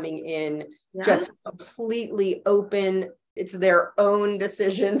just coming in just completely open. It's their own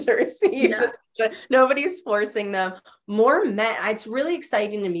decision to receive this session. Nobody's forcing them. More men, it's really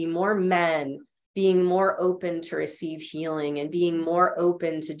exciting to me, more men being more open to receive healing and being more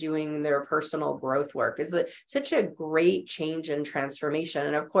open to doing their personal growth work is such a great change and transformation.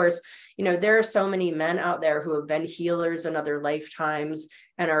 And of course, there are so many men out there who have been healers in other lifetimes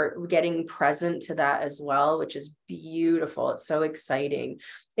and are getting present to that as well, which is beautiful. It's so exciting.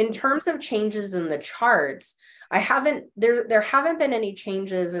 In terms of changes in the charts, there haven't been any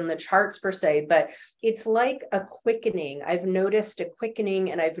changes in the charts per se, but it's like a quickening. I've noticed a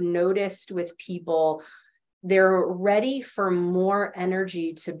quickening, and I've noticed with people, they're ready for more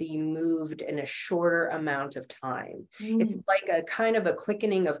energy to be moved in a shorter amount of time. It's like a kind of a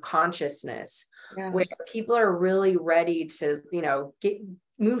quickening of consciousness where people are really ready to,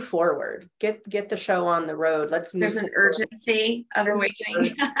 move forward, get the show on the road. Let's move. There's an urgency of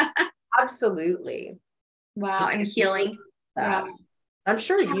awakening. Absolutely. Wow. And healing. Yeah. I'm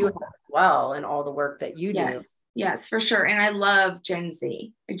sure you have as well in all the work that you do. Yes, for sure. And I love Gen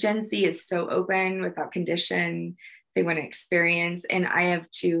Z. Gen Z is so open, without condition. They want to experience. And I have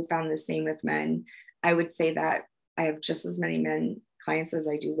too found the same with men. I would say that I have just as many men clients as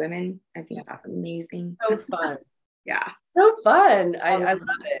I do women. I think that's amazing. So fun. So fun. I love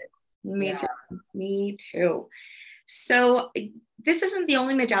it. Me too. So this isn't the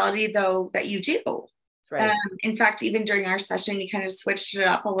only modality though that you do. Right. In fact, even during our session, you kind of switched it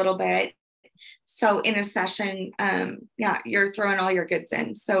up a little bit. So in a session, you're throwing all your goods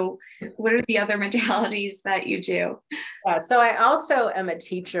in. So what are the other modalities that you do? So I also am a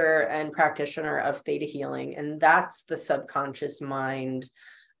teacher and practitioner of theta healing, and that's the subconscious mind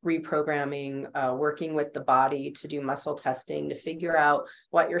reprogramming, working with the body to do muscle testing, to figure out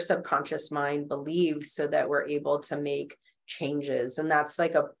what your subconscious mind believes so that we're able to make changes. And that's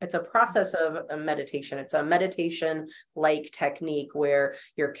it's a process of a meditation. It's a meditation like technique where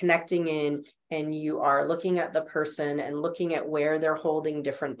you're connecting in and you are looking at the person and looking at where they're holding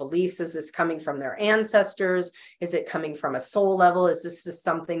different beliefs. Is this coming from their ancestors? Is it coming from a soul level? Is this just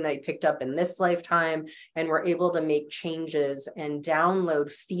something they picked up in this lifetime? And we're able to make changes and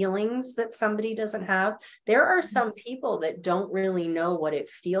download feelings that somebody doesn't have. There are some people that don't really know what it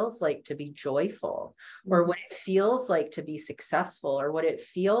feels like to be joyful, or what it feels like to be successful, or what it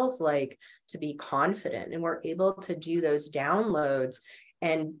feels like to be confident. And we're able to do those downloads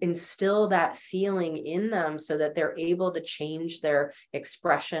and instill that feeling in them so that they're able to change their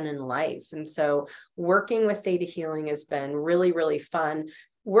expression in life. And so working with theta healing has been really, really fun.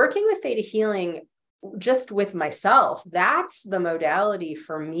 Working with theta healing just with myself, that's the modality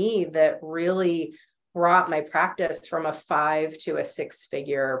for me that really brought my practice from a 5 to a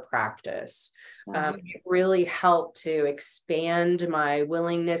 6-figure practice. It really helped to expand my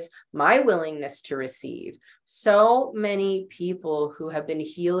willingness to receive. So many people who have been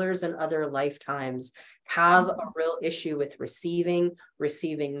healers in other lifetimes have a real issue with receiving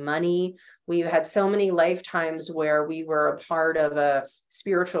money. We've had so many lifetimes where we were a part of a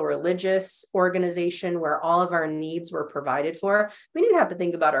spiritual religious organization where all of our needs were provided for. We didn't have to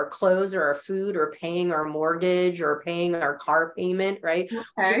think about our clothes or our food or paying our mortgage or paying our car payment, right?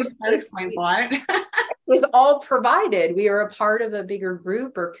 Okay, that explains a lot. It was all provided. We are a part of a bigger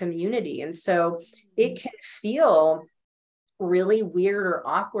group or community. And so it can feel really weird or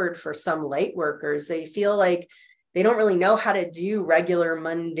awkward for some light workers. They feel like they don't really know how to do regular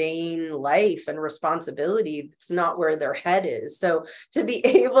mundane life and responsibility. It's not where their head is. So to be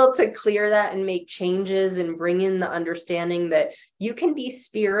able to clear that and make changes and bring in the understanding that you can be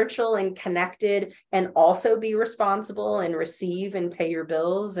spiritual and connected and also be responsible and receive and pay your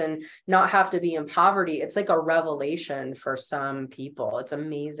bills and not have to be in poverty. It's like a revelation for some people. It's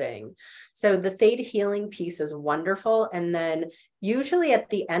amazing. So the theta healing piece is wonderful. And then usually at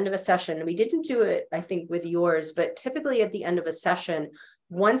the end of a session, we didn't do it, I think, with yours, but typically at the end of a session,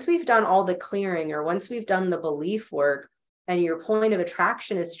 once we've done all the clearing or once we've done the belief work and your point of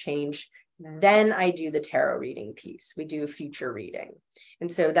attraction has changed, then I do the tarot reading piece. We do a future reading.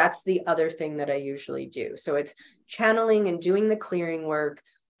 And so that's the other thing that I usually do. So it's channeling and doing the clearing work,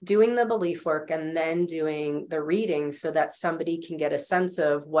 doing the belief work, and then doing the reading so that somebody can get a sense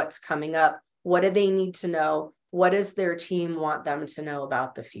of what's coming up. What do they need to know? What does their team want them to know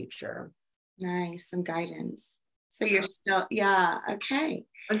about the future? Nice. Some guidance. So you're still, yeah. Okay.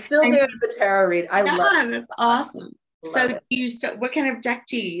 I'm still doing the tarot read. I love it. That's awesome. So you what kind of deck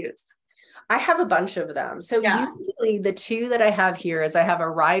do you use? I have a bunch of them. So usually the two that I have here is I have a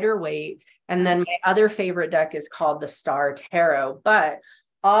Rider-Waite, and then my other favorite deck is called the Star Tarot. But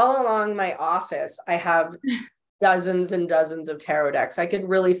all along my office, I have dozens and dozens of tarot decks. I could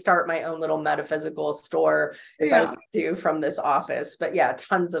really start my own little metaphysical store if I wanted to from this office. But yeah,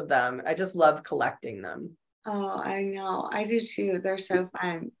 tons of them. I just love collecting them. Oh, I know. I do too. They're so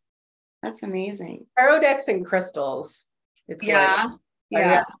fun. That's amazing. Tarot decks and crystals. It's fun.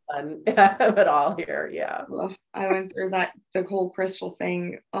 I have it all here. Yeah. I went through the whole crystal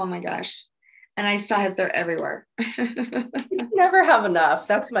thing. Oh my gosh. And I still have they're everywhere. You never have enough.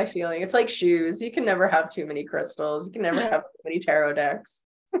 That's my feeling. It's like shoes. You can never have too many crystals. You can never have too many tarot decks.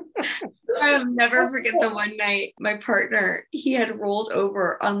 I'll never forget the one night my partner, he had rolled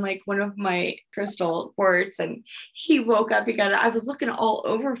over on like one of my crystal quartz, and he woke up, I was looking all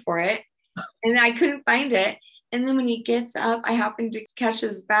over for it and I couldn't find it. And then when he gets up, I happened to catch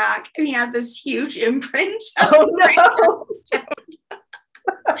his back and he had this huge imprint. Oh no.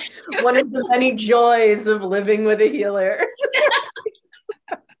 One of the many joys of living with a healer.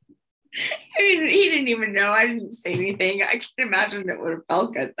 He didn't even know. I didn't say anything. I can imagine it would have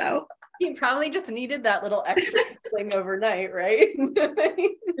felt good though. He probably just needed that little extra thing overnight, right?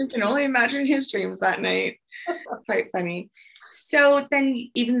 You can only imagine his dreams that night. Quite funny. So then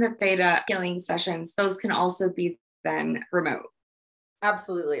even the theta healing sessions, those can also be then remote.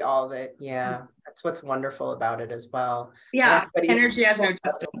 Absolutely, all of it. Yeah. That's what's wonderful about it as well. Yeah. Energy has no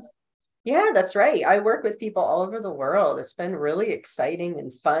distance. Yeah, that's right. I work with people all over the world. It's been really exciting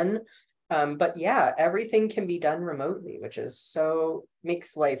and fun. But yeah, everything can be done remotely, which is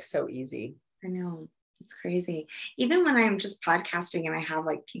makes life so easy. I know. It's crazy. Even when I'm just podcasting and I have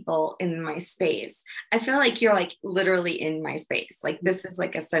like people in my space, I feel like you're like literally in my space. Like this is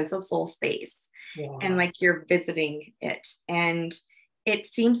like a sense of soul space. Yeah. And like you're visiting it. And it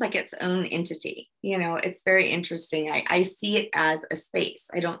seems like its own entity. You know, it's very interesting. I see it as a space.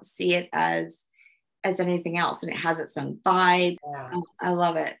 I don't see it as anything else. And it has its own vibe. Yeah. I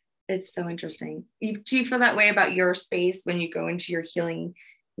love it. It's so interesting. Do you feel that way about your space when you go into your healing?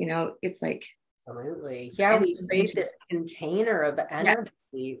 You know, it's like, absolutely. Yeah, we create this container of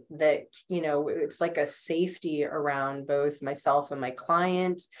energy that, you know, it's like a safety around both myself and my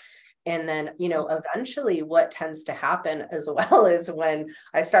client. And then, you know, eventually what tends to happen as well is when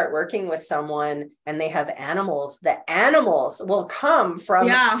I start working with someone and they have animals, the animals will come from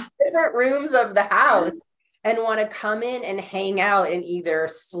different rooms of the house and want to come in and hang out and either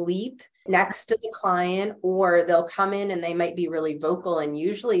sleep next to the client, or they'll come in and they might be really vocal. And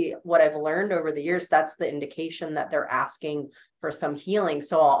usually what I've learned over the years, that's the indication that they're asking for some healing.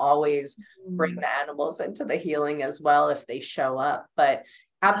 So I'll always bring the animals into the healing as well if they show up. But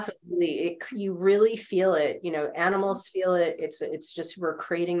absolutely, you really feel it. You know, animals feel it. It's just, we're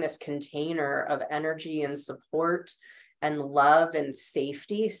creating this container of energy and support and love and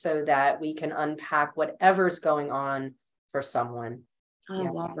safety so that we can unpack whatever's going on for someone. I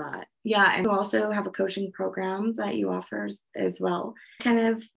love that. Yeah. And you also have a coaching program that you offer as well. What kind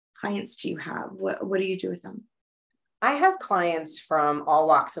of clients do you have? What do you do with them? I have clients from all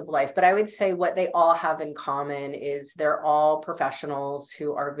walks of life, but I would say what they all have in common is they're all professionals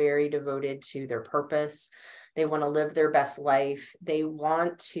who are very devoted to their purpose. They want to live their best life. They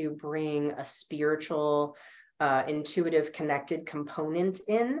want to bring a spiritual, intuitive, connected component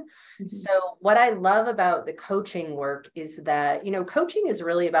in. Mm-hmm. So what I love about the coaching work is that, you know, coaching is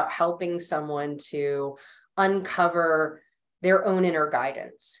really about helping someone to uncover their own inner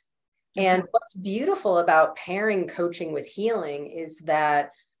guidance. And what's beautiful about pairing coaching with healing is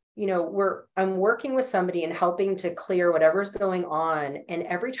that, you know, I'm working with somebody and helping to clear whatever's going on. And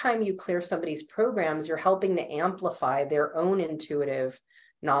every time you clear somebody's programs, you're helping to amplify their own intuitive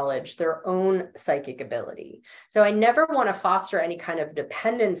knowledge, their own psychic ability. So I never want to foster any kind of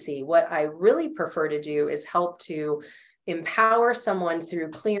dependency. What I really prefer to do is help to empower someone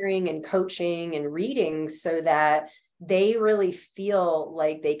through clearing and coaching and reading so that they really feel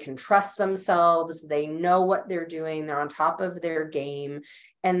like they can trust themselves. They know what they're doing. They're on top of their game.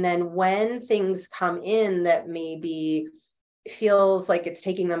 And then when things come in that maybe feels like it's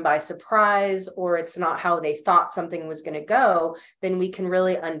taking them by surprise, or it's not how they thought something was going to go, then we can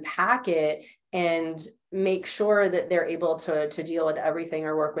really unpack it and make sure that they're able to deal with everything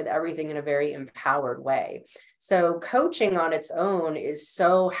or work with everything in a very empowered way. So coaching on its own is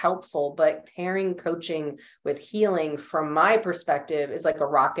so helpful, but pairing coaching with healing, from my perspective, is like a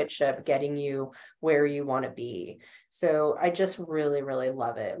rocket ship getting you where you want to be. So I just really, really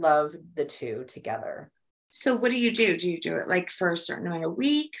love it. Love the two together. So what do you do? Do you do it like for a certain amount of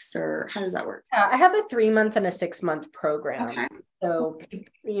weeks, or how does that work? I have a 3-month and a 6-month program. Okay. So,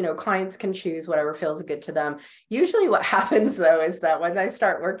 clients can choose whatever feels good to them. Usually what happens though, is that when I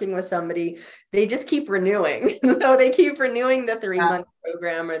start working with somebody, they just keep renewing. So they keep renewing the 3-month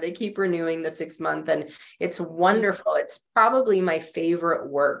program, or they keep renewing the 6-month. And it's wonderful. It's probably my favorite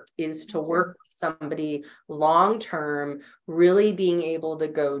work, is to work with somebody long-term, really being able to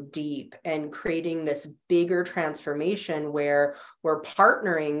go deep and creating this bigger transformation where we're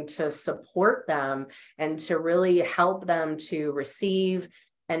partnering to support them and to really help them to receive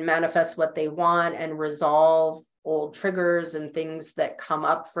and manifest what they want and resolve old triggers and things that come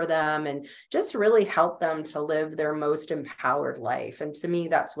up for them, and just really help them to live their most empowered life. And to me,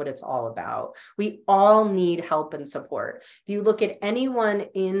 that's what it's all about. We all need help and support. If you look at anyone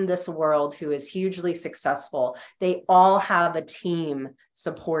in this world who is hugely successful, they all have a team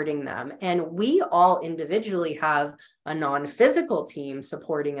supporting them. And we all individually have a non-physical team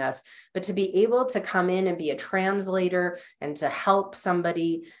supporting us, but to be able to come in and be a translator and to help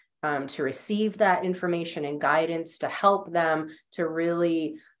somebody to receive that information and guidance, to help them to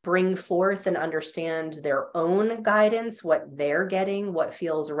really bring forth and understand their own guidance, what they're getting, what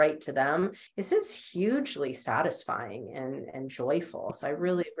feels right to them, is just hugely satisfying and joyful. So I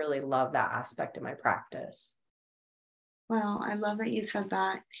really, really love that aspect of my practice. Well, I love that you said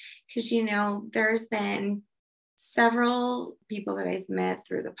that, because, there's been several people that I've met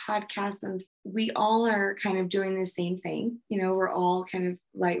through the podcast, and we all are kind of doing the same thing. We're all kind of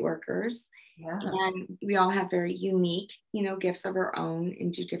light workers, and we all have very unique, gifts of our own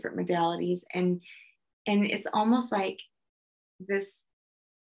into different modalities. And it's almost like this.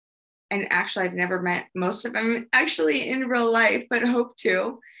 And actually, I've never met most of them actually in real life, but hope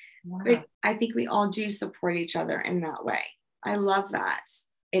to. But I think we all do support each other in that way. I love that.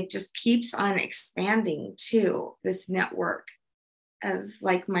 It just keeps on expanding too, this network of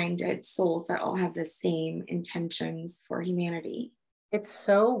like-minded souls that all have the same intentions for humanity. It's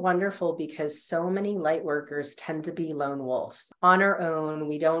so wonderful, because so many light workers tend to be lone wolves on our own.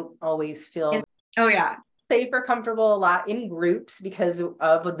 We don't always feel safe or comfortable a lot in groups because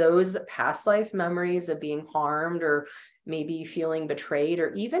of those past life memories of being harmed, or maybe feeling betrayed,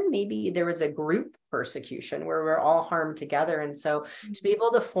 or even maybe there was a group persecution where we're all harmed together. And so to be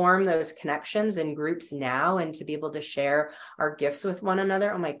able to form those connections in groups now, and to be able to share our gifts with one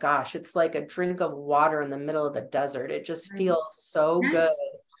another, oh my gosh, it's like a drink of water in the middle of the desert. It just feels so good.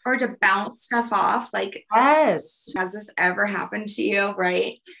 Or to bounce stuff off, like, yes, has this ever happened to you?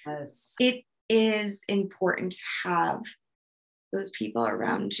 Right? Yes. It is important to have those people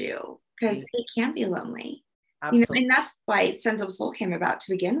around you, because it can be lonely. Absolutely. And that's why Sense of Soul came about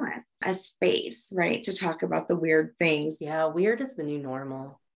to begin with, a space, right, to talk about the weird things. Yeah, weird is the new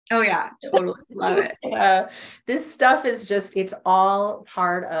normal. Oh yeah, totally love it. This stuff is just, it's all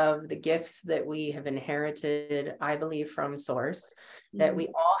part of the gifts that we have inherited, I believe, from Source, that we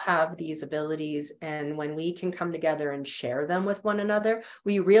all have these abilities. And when we can come together and share them with one another,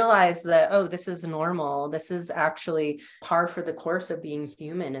 we realize that, oh, this is normal. This is actually par for the course of being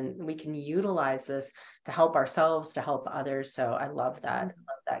human. And we can utilize this to help ourselves, to help others. So I love that. I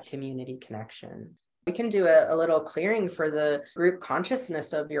love that community connection. We can do a little clearing for the group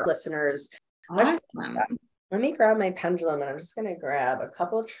consciousness of your listeners. Awesome. Let me grab my pendulum, and I'm just going to grab a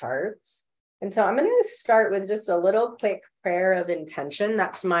couple charts. And so I'm going to start with just a little quick prayer of intention.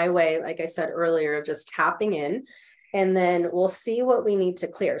 That's my way, like I said earlier, of just tapping in. And then we'll see what we need to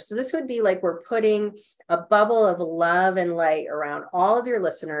clear. So this would be like we're putting a bubble of love and light around all of your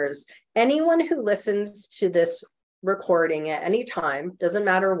listeners. Anyone who listens to this recording at any time, doesn't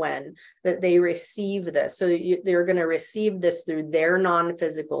matter when, that they receive this. So they're going to receive this through their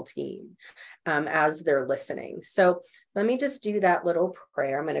non-physical team as they're listening. So let me just do that little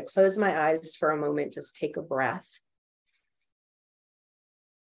prayer. I'm going to close my eyes for a moment, just take a breath.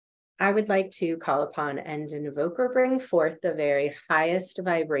 I would like to call upon and invoke or bring forth the very highest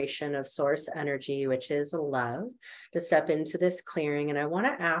vibration of source energy, which is love, to step into this clearing. And I want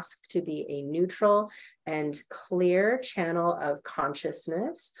to ask to be a neutral and clear channel of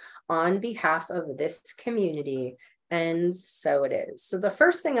consciousness on behalf of this community. And so it is. So the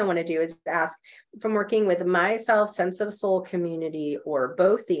first thing I want to do is ask, if I'm working with myself, sense of soul community, or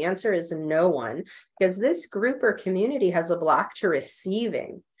both, the answer is no one, because this group or community has a block to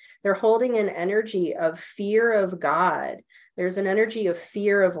receiving. They're holding an energy of fear of God. There's an energy of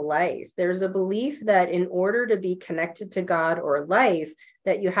fear of life. There's a belief that in order to be connected to God or life,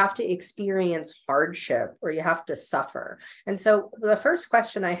 that you have to experience hardship or you have to suffer. And so the first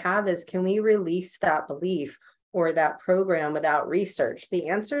question I have is, can we release that belief or that program without research? The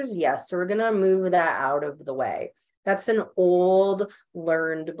answer is yes. So we're going to move that out of the way. That's an old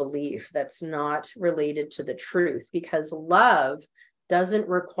learned belief that's not related to the truth, because love doesn't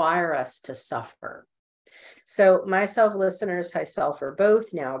require us to suffer. So myself, listeners, high self, or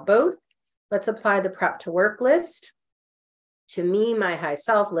both now, both. Let's apply the prep to work list to me, my high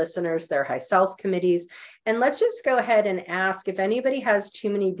self, listeners, their high self committees. And let's just go ahead and ask if anybody has too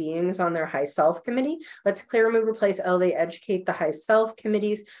many beings on their high self committee. Let's clear, remove, replace, elevate, educate the high self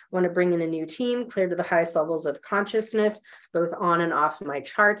committees. Want to bring in a new team, clear to the highest levels of consciousness, both on and off my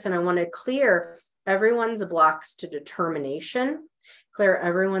charts. And I want to clear everyone's blocks to determination, clear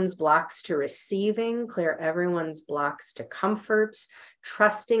everyone's blocks to receiving, clear everyone's blocks to comfort,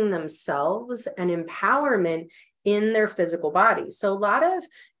 trusting themselves, and empowerment in their physical body. So a lot of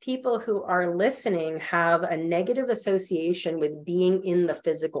people who are listening have a negative association with being in the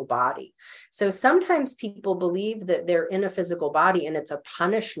physical body. So sometimes people believe that they're in a physical body and it's a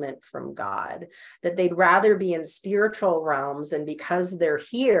punishment from God, that they'd rather be in spiritual realms, and because they're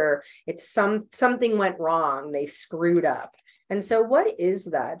here, it's something went wrong, they screwed up. And so what is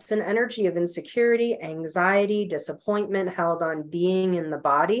that? It's an energy of insecurity, anxiety, disappointment held on being in the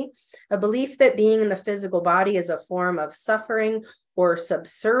body, a belief that being in the physical body is a form of suffering or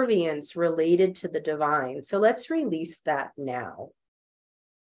subservience related to the divine. So let's release that now.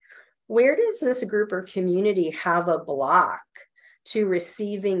 Where does this group or community have a block to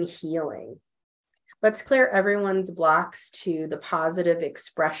receiving healing? Let's clear everyone's blocks to the positive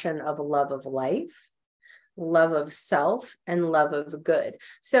expression of love of life, love of self, and love of good.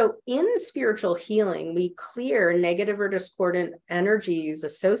 So in spiritual healing, we clear negative or discordant energies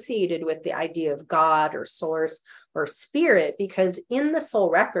associated with the idea of God or source or spirit, because in the soul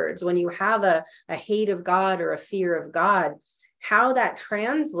records, when you have a hate of God or a fear of God, how that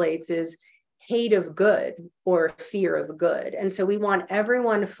translates is hate of good or fear of good. And so we want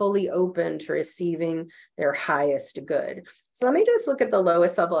everyone fully open to receiving their highest good. So let me just look at the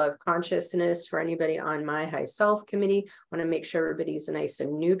lowest level of consciousness for anybody on my high self committee. I want to make sure everybody's nice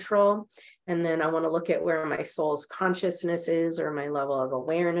and neutral. And then I want to look at where my soul's consciousness is, or my level of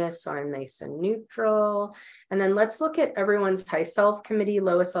awareness. So I'm nice and neutral. And then let's look at everyone's high self committee,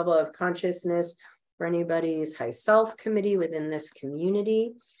 lowest level of consciousness for anybody's high self committee within this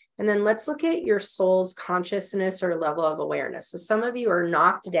community. And then let's look at your soul's consciousness or level of awareness. So some of you are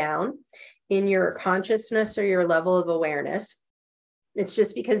knocked down in your consciousness or your level of awareness. It's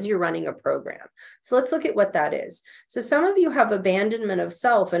just because you're running a program. So let's look at what that is. So some of you have abandonment of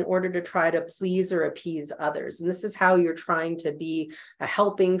self in order to try to please or appease others. And this is how you're trying to be a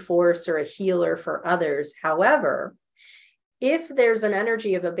helping force or a healer for others. However, if there's an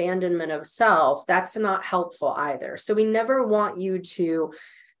energy of abandonment of self, that's not helpful either. So we never want you to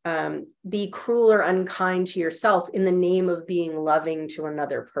be cruel or unkind to yourself in the name of being loving to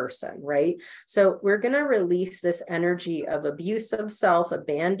another person, right? So we're going to release this energy of abuse of self,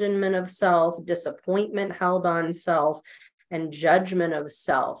 abandonment of self, disappointment held on self, and judgment of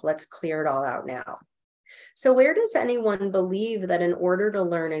self. Let's clear it all out now. So where does anyone believe that in order to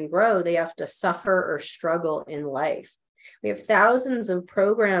learn and grow, they have to suffer or struggle in life? We have thousands of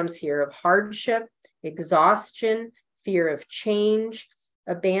programs here of hardship, exhaustion, fear of change,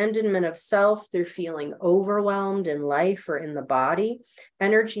 abandonment of self through feeling overwhelmed in life or in the body,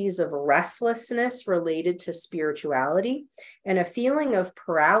 energies of restlessness related to spirituality, and a feeling of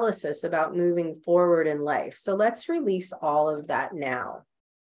paralysis about moving forward in life. So let's release all of that now.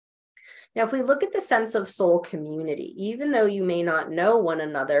 Now, if we look at the sense of soul community, even though you may not know one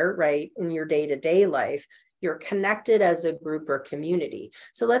another, right, in your day-to-day life, you're connected as a group or community.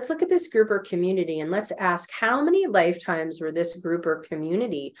 So let's look at this group or community and let's ask how many lifetimes where this group or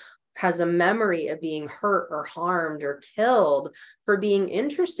community has a memory of being hurt or harmed or killed for being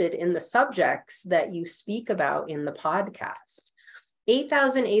interested in the subjects that you speak about in the podcast.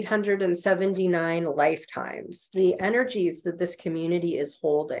 8,879 lifetimes. The energies that this community is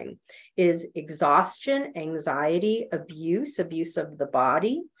holding is exhaustion, anxiety, abuse of the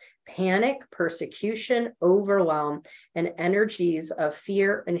body, panic, persecution, overwhelm, and energies of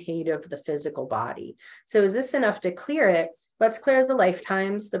fear and hate of the physical body. So is this enough to clear it? Let's clear the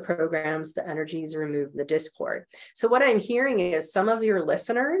lifetimes, the programs, the energies, remove the discord. So what I'm hearing is some of your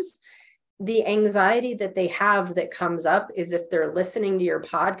listeners, the anxiety that they have that comes up is if they're listening to your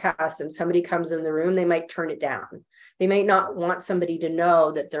podcast and somebody comes in the room, they might turn it down. They might not want somebody to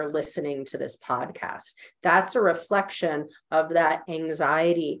know that they're listening to this podcast. That's a reflection of that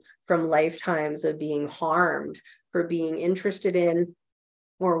anxiety from lifetimes of being harmed for being interested in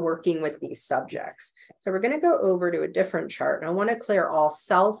or working with these subjects. So we're going to go over to a different chart, and I want to clear all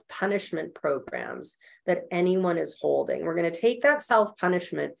self-punishment programs that anyone is holding. We're going to take that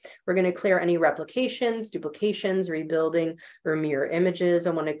self-punishment. We're going to clear any replications, duplications, rebuilding, or mirror images. I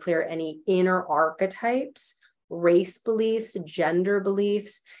want to clear any inner archetypes, race beliefs, gender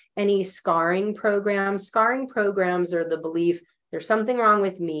beliefs, any scarring programs. Scarring programs are the belief there's something wrong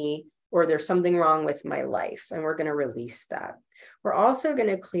with me or there's something wrong with my life, and we're going to release that. We're also going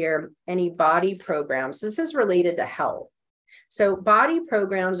to clear any body programs. This is related to health. So body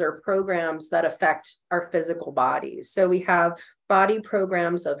programs are programs that affect our physical bodies. So we have body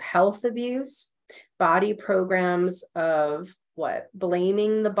programs of health abuse, body programs of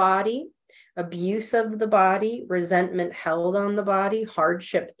blaming the body, abuse of the body, resentment held on the body,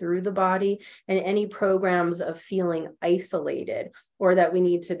 hardship through the body, and any programs of feeling isolated or that we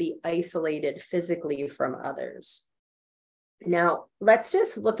need to be isolated physically from others. Now, let's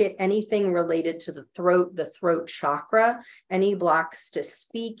just look at anything related to the throat chakra, any blocks to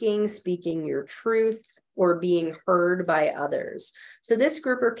speaking your truth, or being heard by others. So this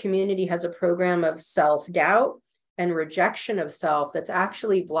group or community has a program of self-doubt and rejection of self that's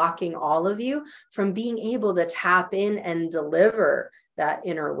actually blocking all of you from being able to tap in and deliver that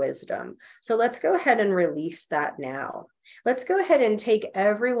inner wisdom. So let's go ahead and release that now. Let's go ahead and take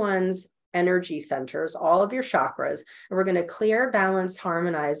everyone's energy centers, all of your chakras, and we're going to clear, balance,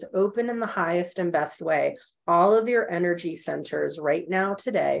 harmonize, open in the highest and best way, all of your energy centers right now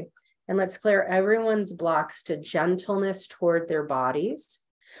today. And let's clear everyone's blocks to gentleness toward their bodies.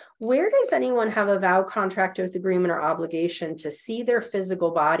 Where does anyone have a vow, contract, oath, agreement, or obligation to see their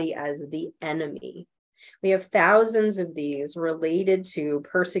physical body as the enemy? We have thousands of these related to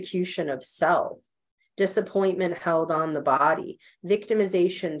persecution of self, disappointment held on the body,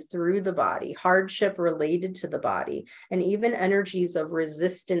 victimization through the body, hardship related to the body, and even energies of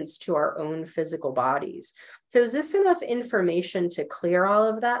resistance to our own physical bodies. So is this enough information to clear all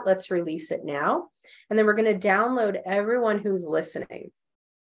of that? Let's release it now. And then we're going to download everyone who's listening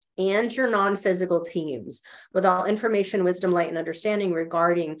and your non-physical teams with all information, wisdom, light, and understanding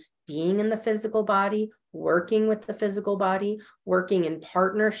regarding being in the physical body, working with the physical body, working in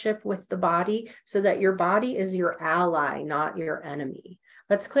partnership with the body, so that your body is your ally, not your enemy.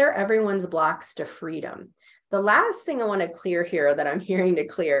 Let's clear everyone's blocks to freedom. The last thing I want to clear here that I'm hearing to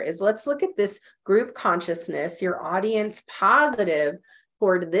clear is let's look at this group consciousness. Your audience positive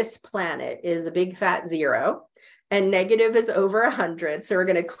toward this planet is a big fat 0. And negative is over 100. So we're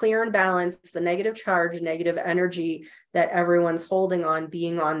going to clear and balance the negative charge, negative energy that everyone's holding on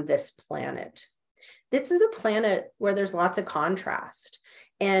being on this planet. This is a planet where there's lots of contrast.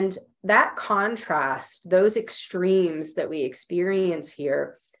 And that contrast, those extremes that we experience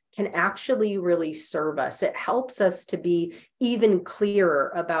here, can actually really serve us. It helps us to be even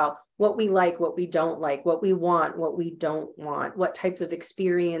clearer about what we like, what we don't like, what we want, what we don't want, what types of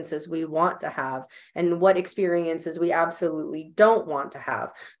experiences we want to have, and what experiences we absolutely don't want to have.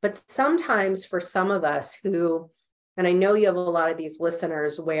 But sometimes for some of us who, and I know you have a lot of these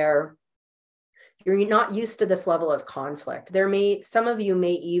listeners where you're not used to this level of conflict. Some of you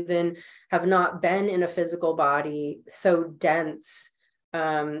may even have not been in a physical body so dense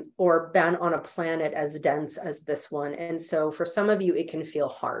or been on a planet as dense as this one. And so for some of you, it can feel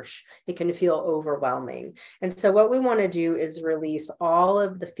harsh. It can feel overwhelming. And so what we want to do is release all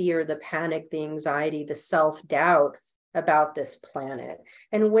of the fear, the panic, the anxiety, the self-doubt about this planet.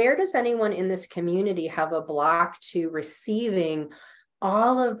 And where does anyone in this community have a block to receiving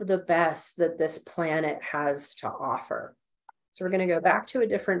all of the best that this planet has to offer? So we're going to go back to a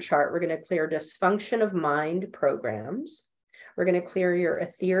different chart. We're going to clear dysfunction of mind programs. We're going to clear your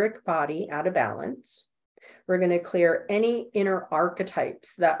etheric body out of balance. We're going to clear any inner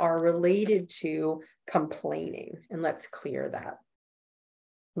archetypes that are related to complaining. And let's clear that.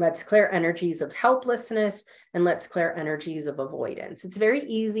 Let's clear energies of helplessness, and let's clear energies of avoidance. It's very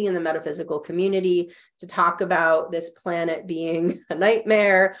easy in the metaphysical community to talk about this planet being a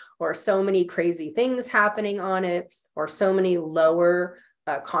nightmare, or so many crazy things happening on it, or so many lower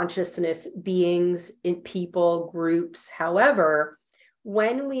consciousness beings in people, groups. However,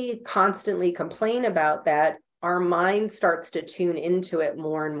 when we constantly complain about that, our mind starts to tune into it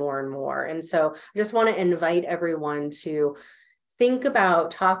more and more and more. And so I just want to invite everyone to think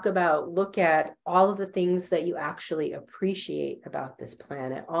about, talk about, look at all of the things that you actually appreciate about this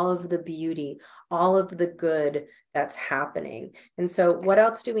planet, all of the beauty, all of the good that's happening. And so what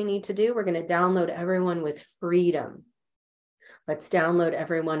else do we need to do? We're going to download everyone with freedom. Let's download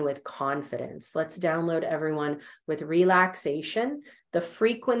everyone with confidence. Let's download everyone with relaxation, the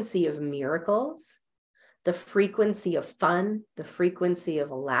frequency of miracles, the frequency of fun, the frequency of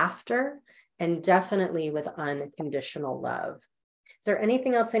laughter, and definitely with unconditional love. Is there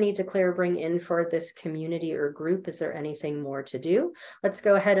anything else I need to clear, bring in for this community or group? Is there anything more to do? Let's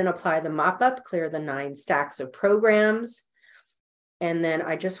go ahead and apply the mop-up, clear the 9 stacks of programs. And then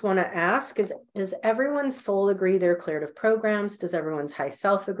I just want to ask, does everyone's soul agree they're cleared of programs? Does everyone's high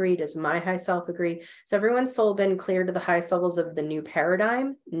self agree? Does my high self agree? Has everyone's soul been cleared to the highest levels of the new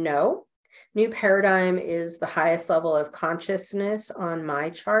paradigm? No. New paradigm is the highest level of consciousness on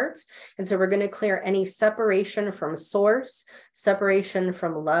my charts. And so we're going to clear any separation from source, separation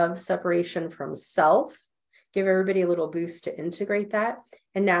from love, separation from self. Give everybody a little boost to integrate that.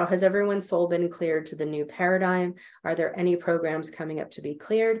 And now, has everyone's soul been cleared to the new paradigm? Are there any programs coming up to be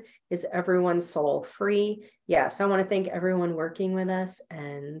cleared? Is everyone's soul free? Yes, I want to thank everyone working with us.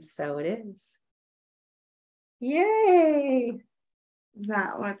 And so it is. Yay.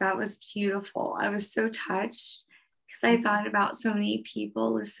 That was beautiful. I was so touched because I thought about so many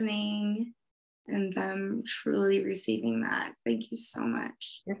people listening and them truly receiving that. Thank you so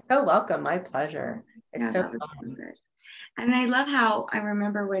much. You're so welcome. My pleasure. It's so that was so good. And I love how I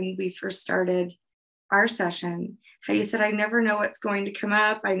remember when we first started our session, how you said, I never know what's going to come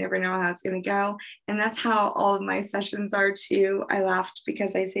up. I never know how it's going to go. And that's how all of my sessions are too. I laughed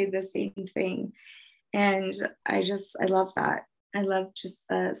because I say the same thing. And I love that. I love just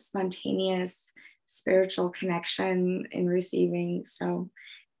the spontaneous spiritual connection in receiving. So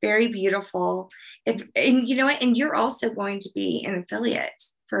very beautiful. And you know what? And you're also going to be an affiliate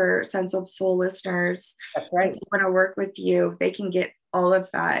for Sense of Soul listeners. That's right. If they want to work with you, they can get all of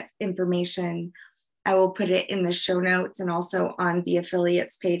that information. I will put it in the show notes and also on the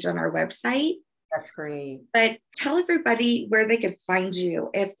affiliates page on our website. That's great. But tell everybody where they could find you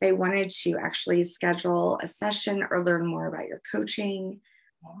if they wanted to actually schedule a session or learn more about your coaching.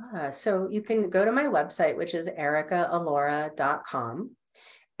 Yeah, so you can go to my website, which is ericaalora.com.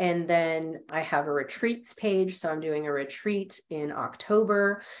 And then I have a retreats page. So I'm doing a retreat in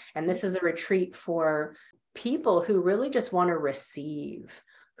October. And this is a retreat for people who really just want to receive,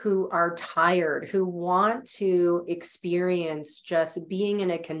 who are tired, who want to experience just being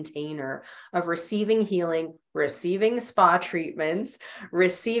in a container of receiving healing, receiving spa treatments,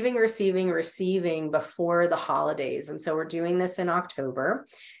 receiving before the holidays. And so we're doing this in October.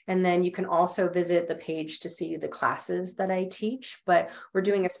 And then you can also visit the page to see the classes that I teach, but we're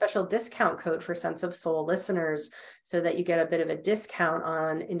doing a special discount code for Sense of Soul listeners so that you get a bit of a discount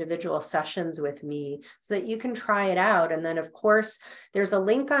on individual sessions with me so that you can try it out. And then of course, there's a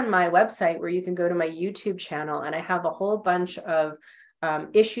link on my website where you can go to my YouTube channel, and I have a whole bunch of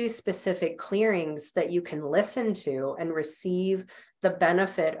issue-specific clearings that you can listen to and receive the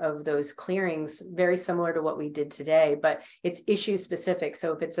benefit of those clearings, very similar to what we did today, but it's issue-specific.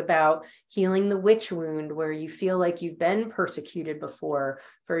 So if it's about healing the witch wound where you feel like you've been persecuted before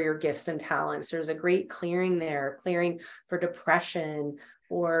for your gifts and talents, there's a great clearing there, clearing for depression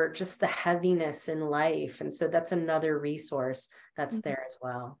or just the heaviness in life. And so that's another resource that's there as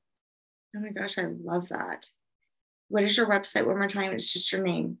well. Oh my gosh, I love that. What is your website? One more time. It's just your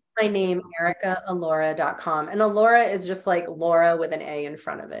name. My name, ericaalora.com. And Alora is just like Laura with an A in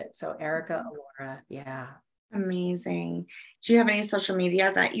front of it. So Erica Alora. Yeah. Amazing. Do you have any social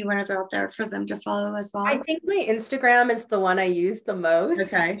media that you want to throw out there for them to follow as well? I think my Instagram is the one I use the most.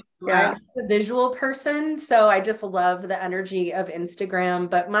 Okay. Yeah. I'm a visual person, so I just love the energy of Instagram.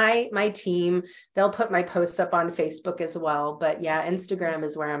 But my team, they'll put my posts up on Facebook as well. But yeah, Instagram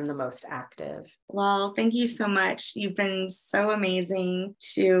is where I'm the most active. Well, thank you so much. You've been so amazing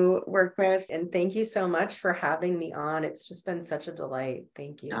to work with. And thank you so much for having me on. It's just been such a delight.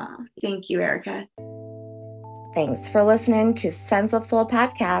 Thank you. Thank you, Erica. Thanks for listening to Sense of Soul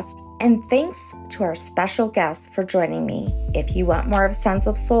podcast, and thanks to our special guests for joining me. If you want more of Sense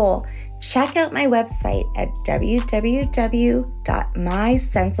of Soul, check out my website at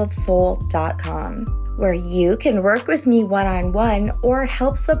www.mysenseofsoul.com, where you can work with me one-on-one or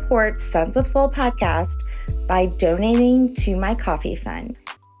help support Sense of Soul podcast by donating to my coffee fund.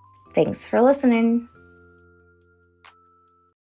 Thanks for listening.